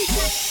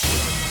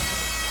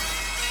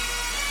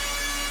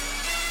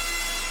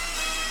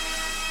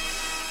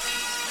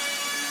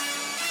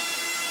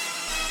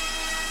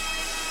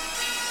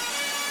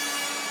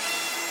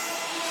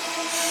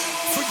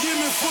 Forgive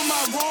me for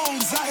my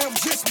wrongs, I have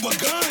just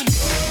begun.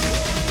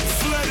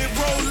 Flooded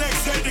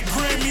Rolex at the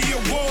Grammy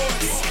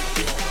Awards.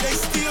 They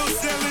still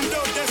selling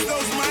dope, that's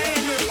those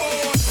Miami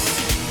boys.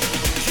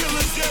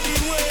 Killers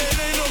everywhere, it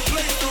ain't no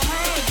place to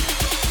run.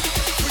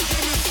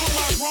 Forgive me for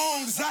my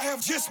wrongs, I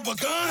have just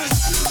begun.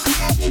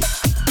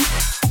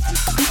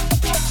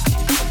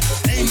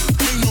 Ain't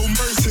no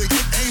mercy,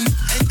 ain't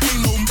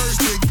no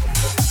mercy.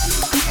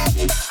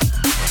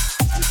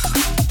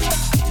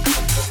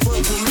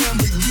 Purple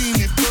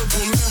Lamborghini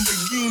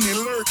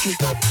lurking.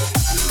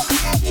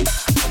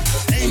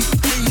 Ain't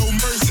no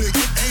mercy,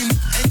 ain't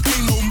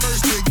no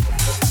mercy.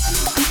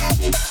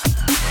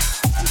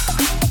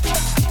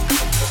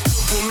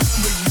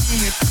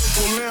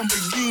 Purple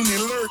Lamborghini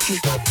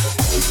lurking.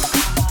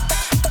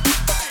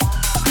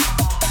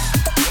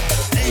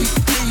 Ain't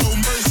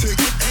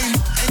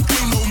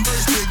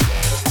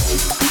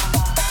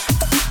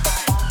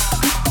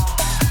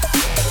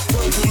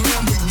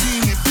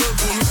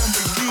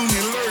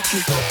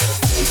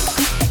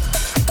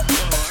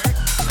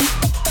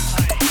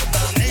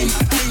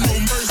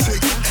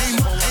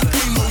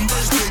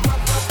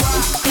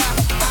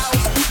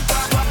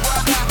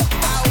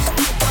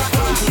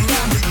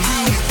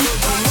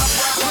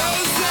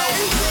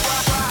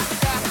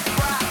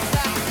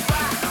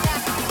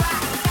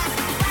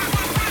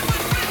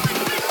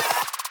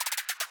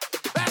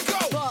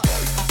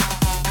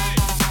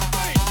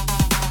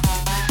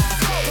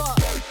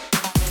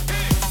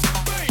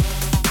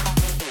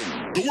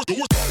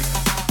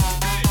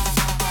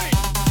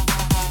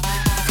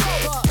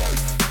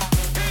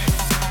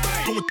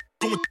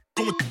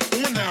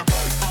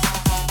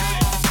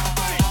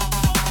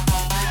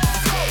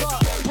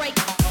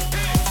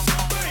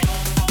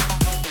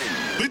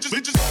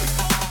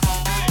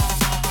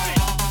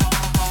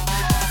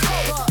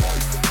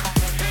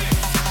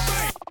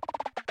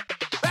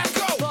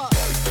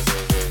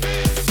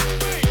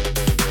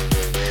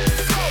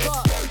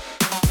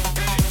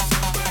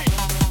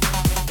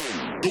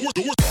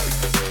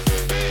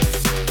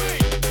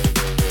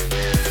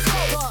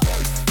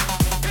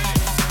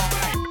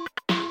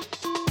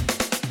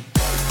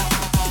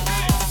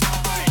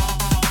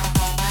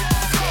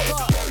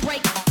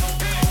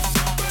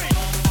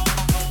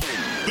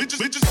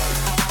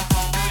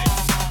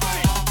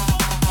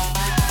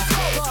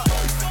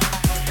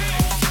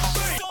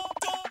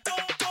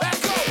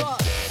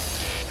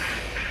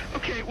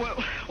Okay, well,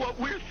 what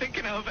we're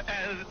thinking of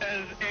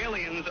as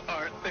aliens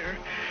are there.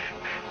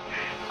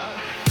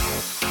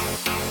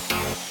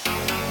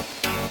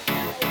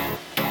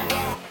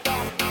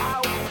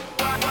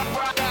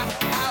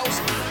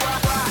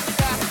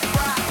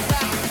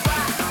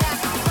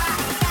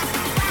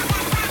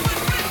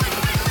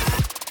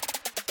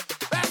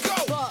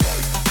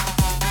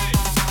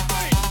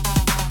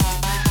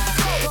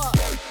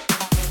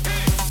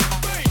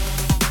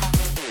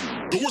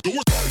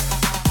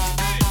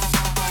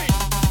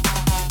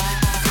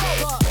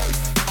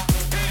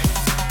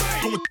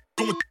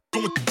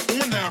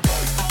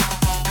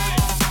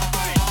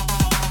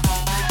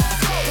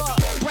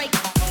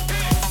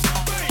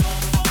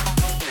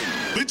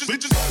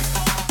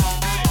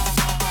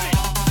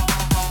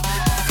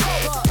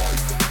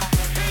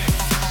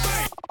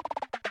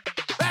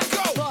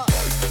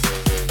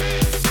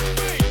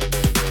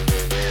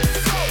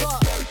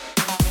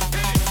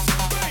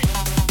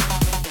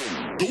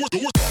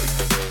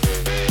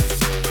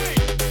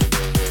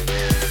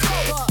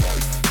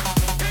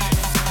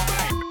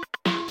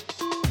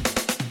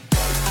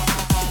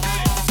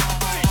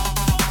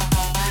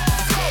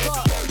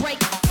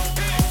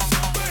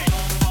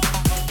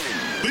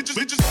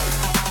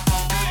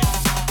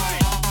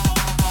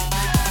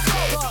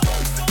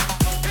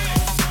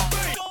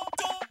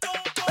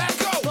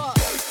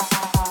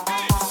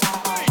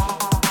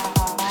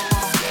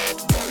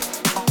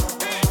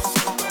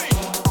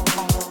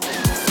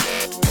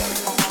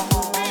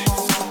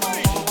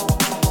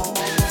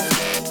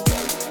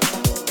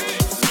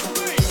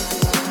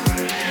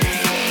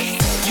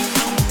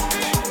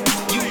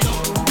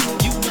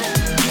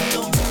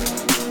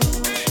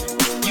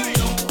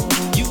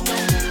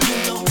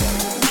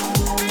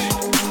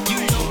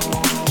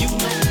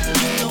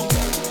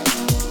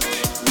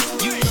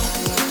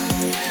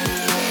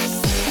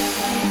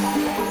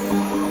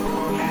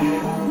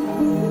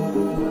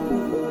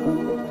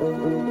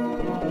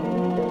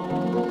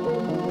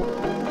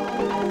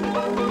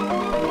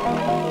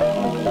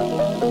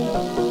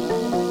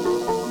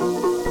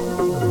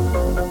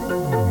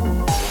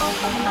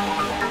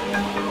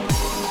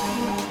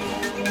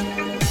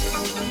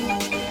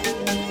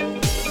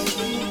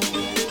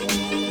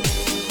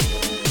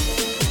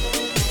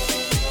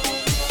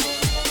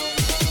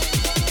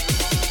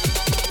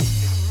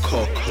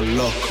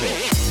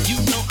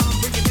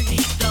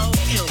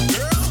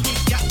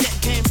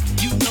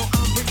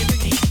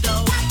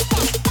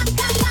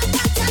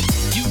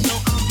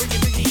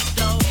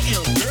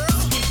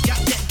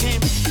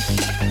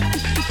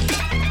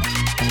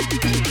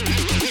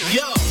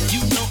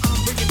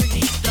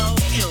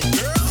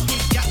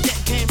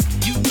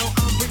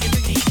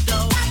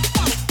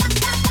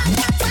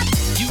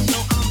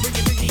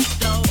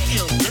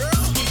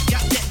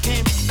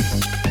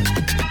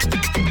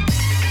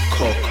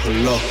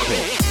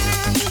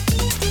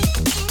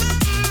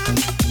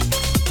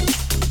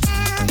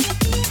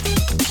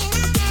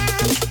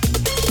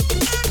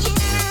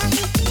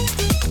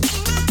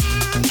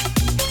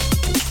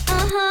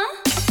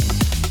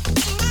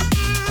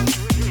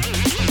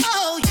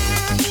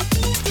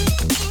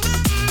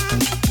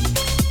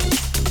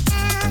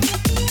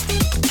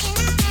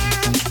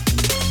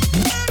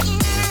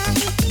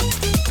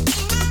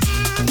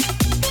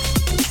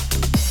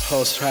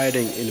 Horse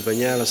riding in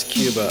Vanyalas,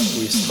 Cuba,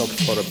 we stopped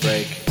for a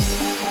break.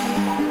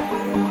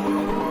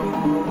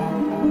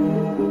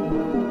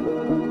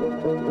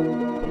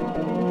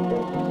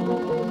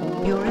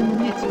 You're in the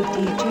mix with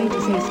DJ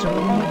Disaster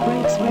on New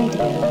Breaks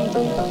Radio.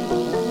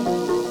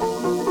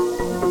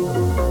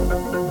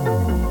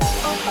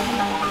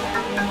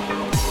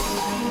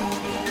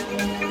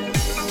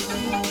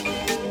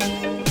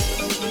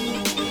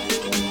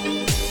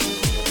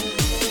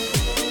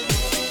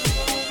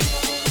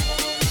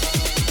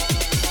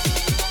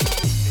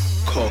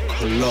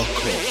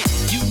 Loco.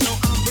 You know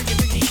I'm bringing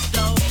the heat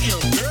though.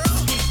 Ill girl,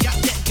 he got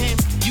that game.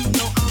 You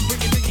know I'm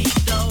bringing the heat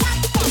though.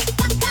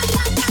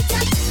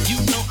 You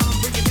know I'm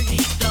bringing the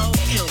heat though.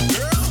 Ill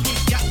girl, he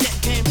got that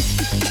game.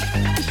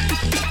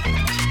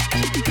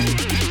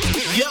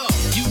 Yo,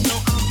 you know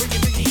I'm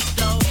bringing the heat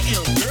though.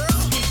 Ill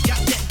girl, he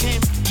got that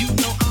game. You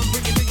know I'm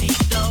bringing the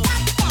heat though.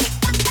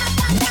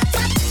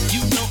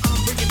 You know I'm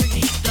bringing the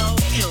heat though.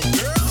 Ill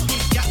girl, he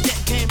got that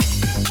game.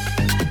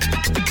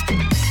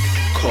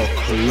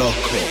 Coco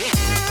Loco.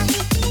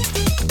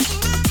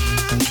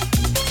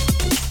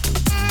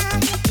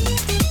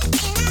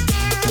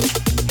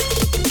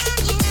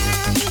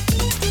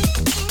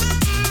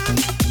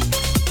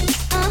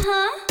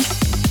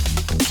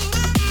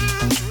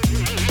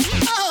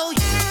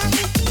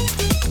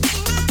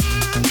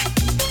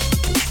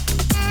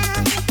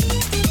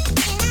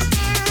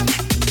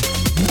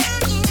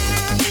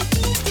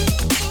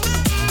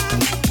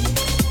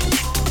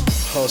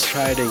 Horse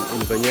riding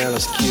in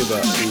Vanyalas, Cuba,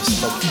 we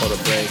stopped for a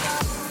break.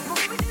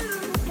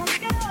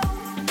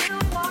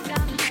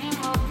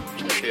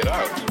 Check it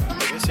out.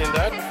 Have you seen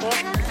that before?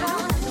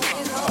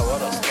 Oh,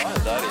 what a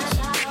style that is.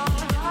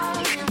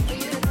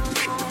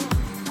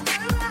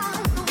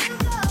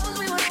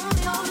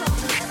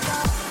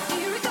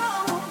 Here we go,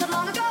 not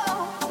long ago,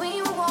 we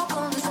would walk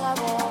on the side.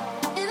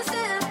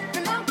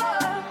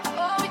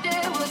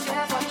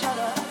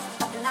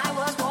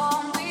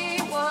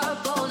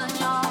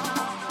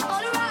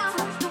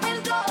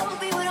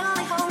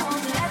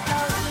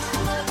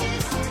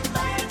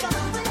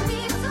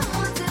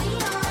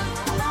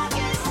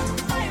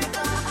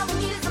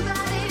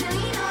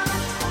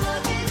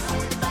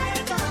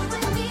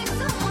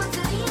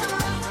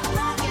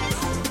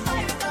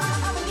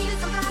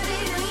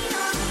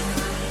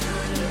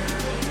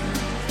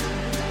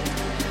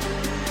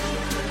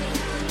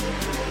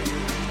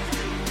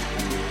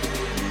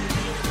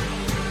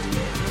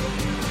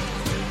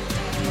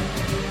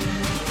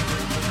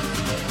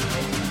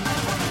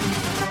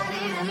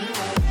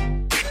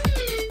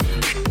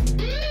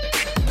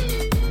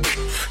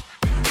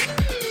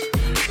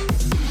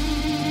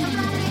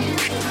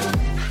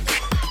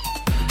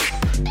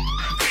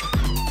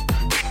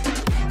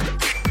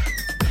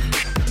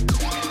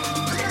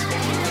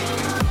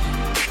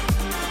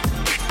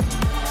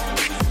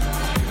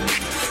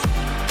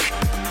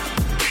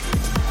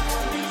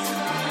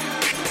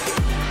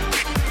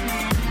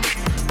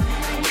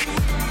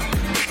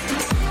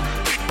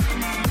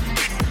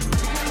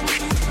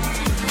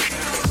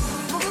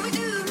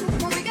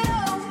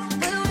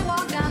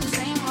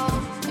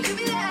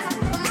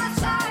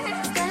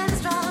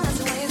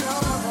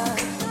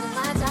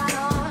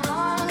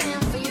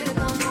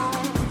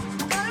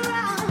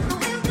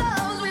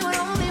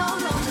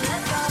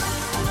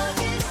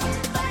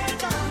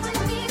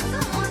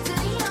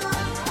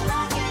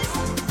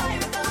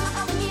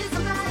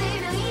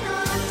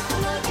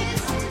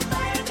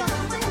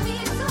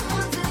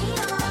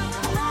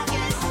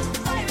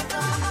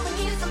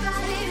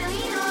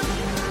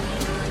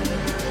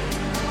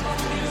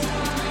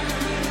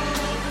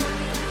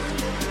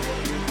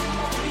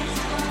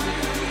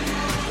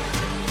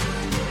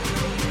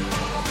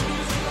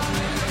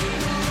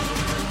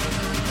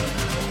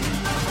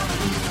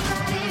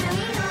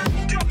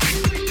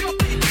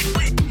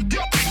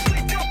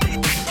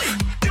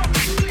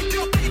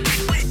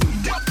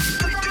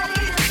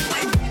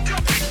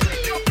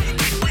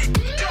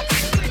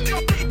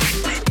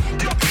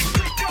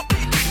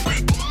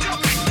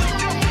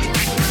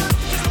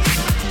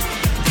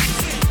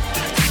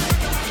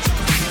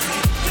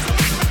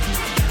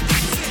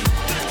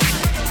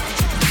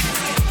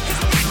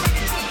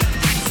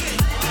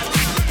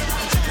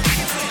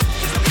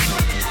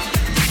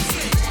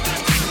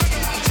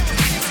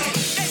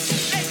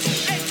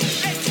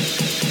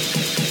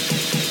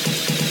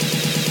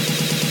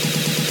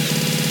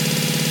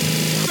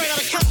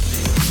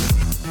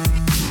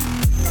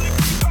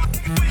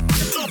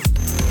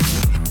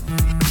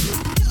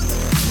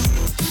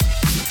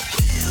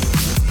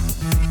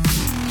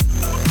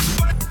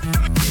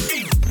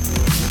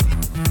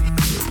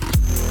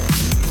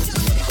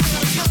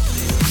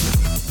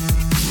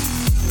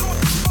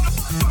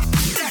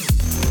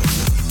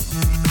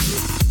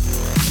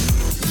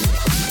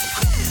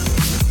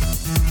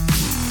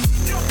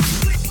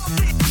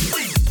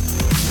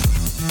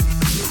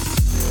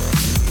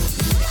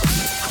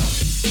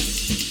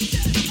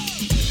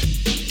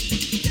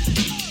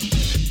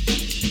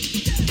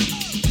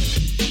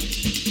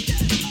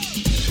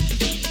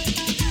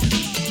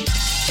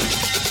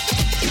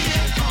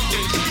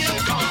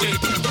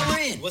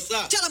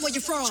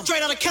 from?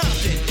 Straight out of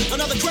Compton,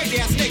 another crazy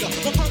ass nigga.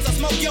 When pumps I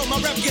smoke, yo, my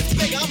rep gets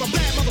bigger. I'm a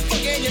bad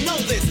motherfucker and you know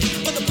this,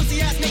 but the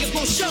pussy ass niggas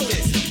won't show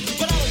this.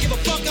 But I don't give a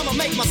fuck, I'ma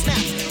make my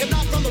snaps. If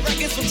not from the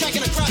records, from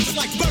jacking across, it's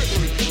like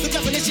burglary. The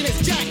definition is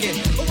jacking,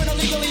 but when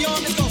illegally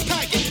armed, it's gon'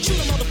 pack it. Shoot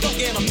a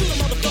motherfucker and I'm shoot a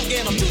motherfucker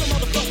and I'm shoot a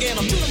motherfucker and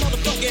I'm shoot a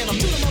motherfucker and I'm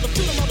shoot a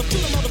motherfucker and I'm shoot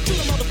a motherfucker and I'm shoot a motherfucker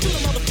and I'm shoot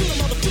a motherfucker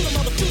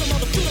and I'm shoot a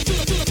motherfucker.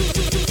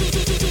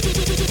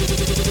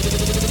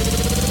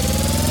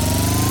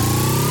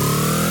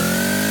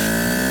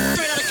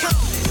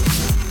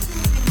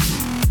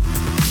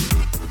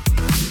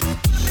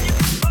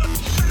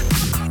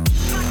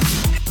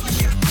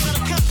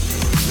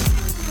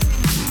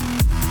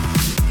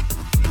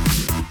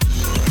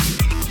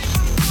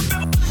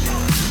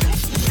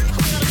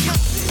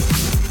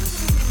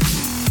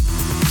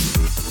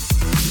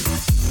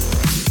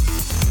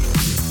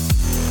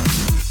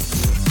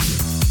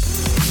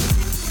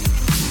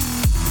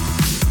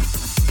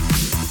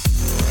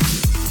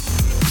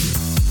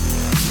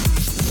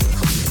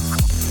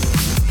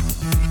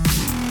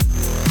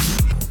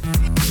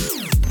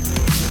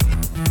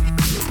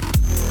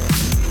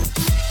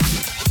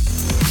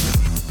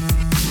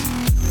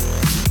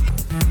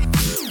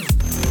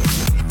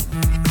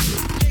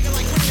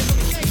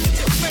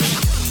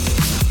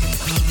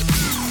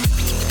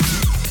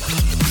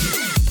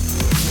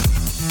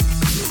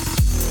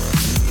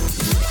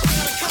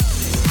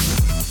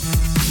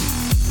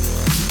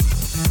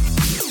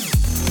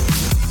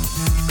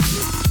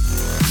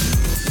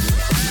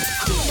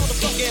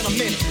 in a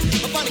minute.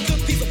 I find a good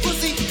piece of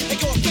pussy and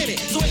go and fit it.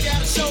 So if you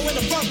had a show in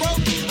the front row,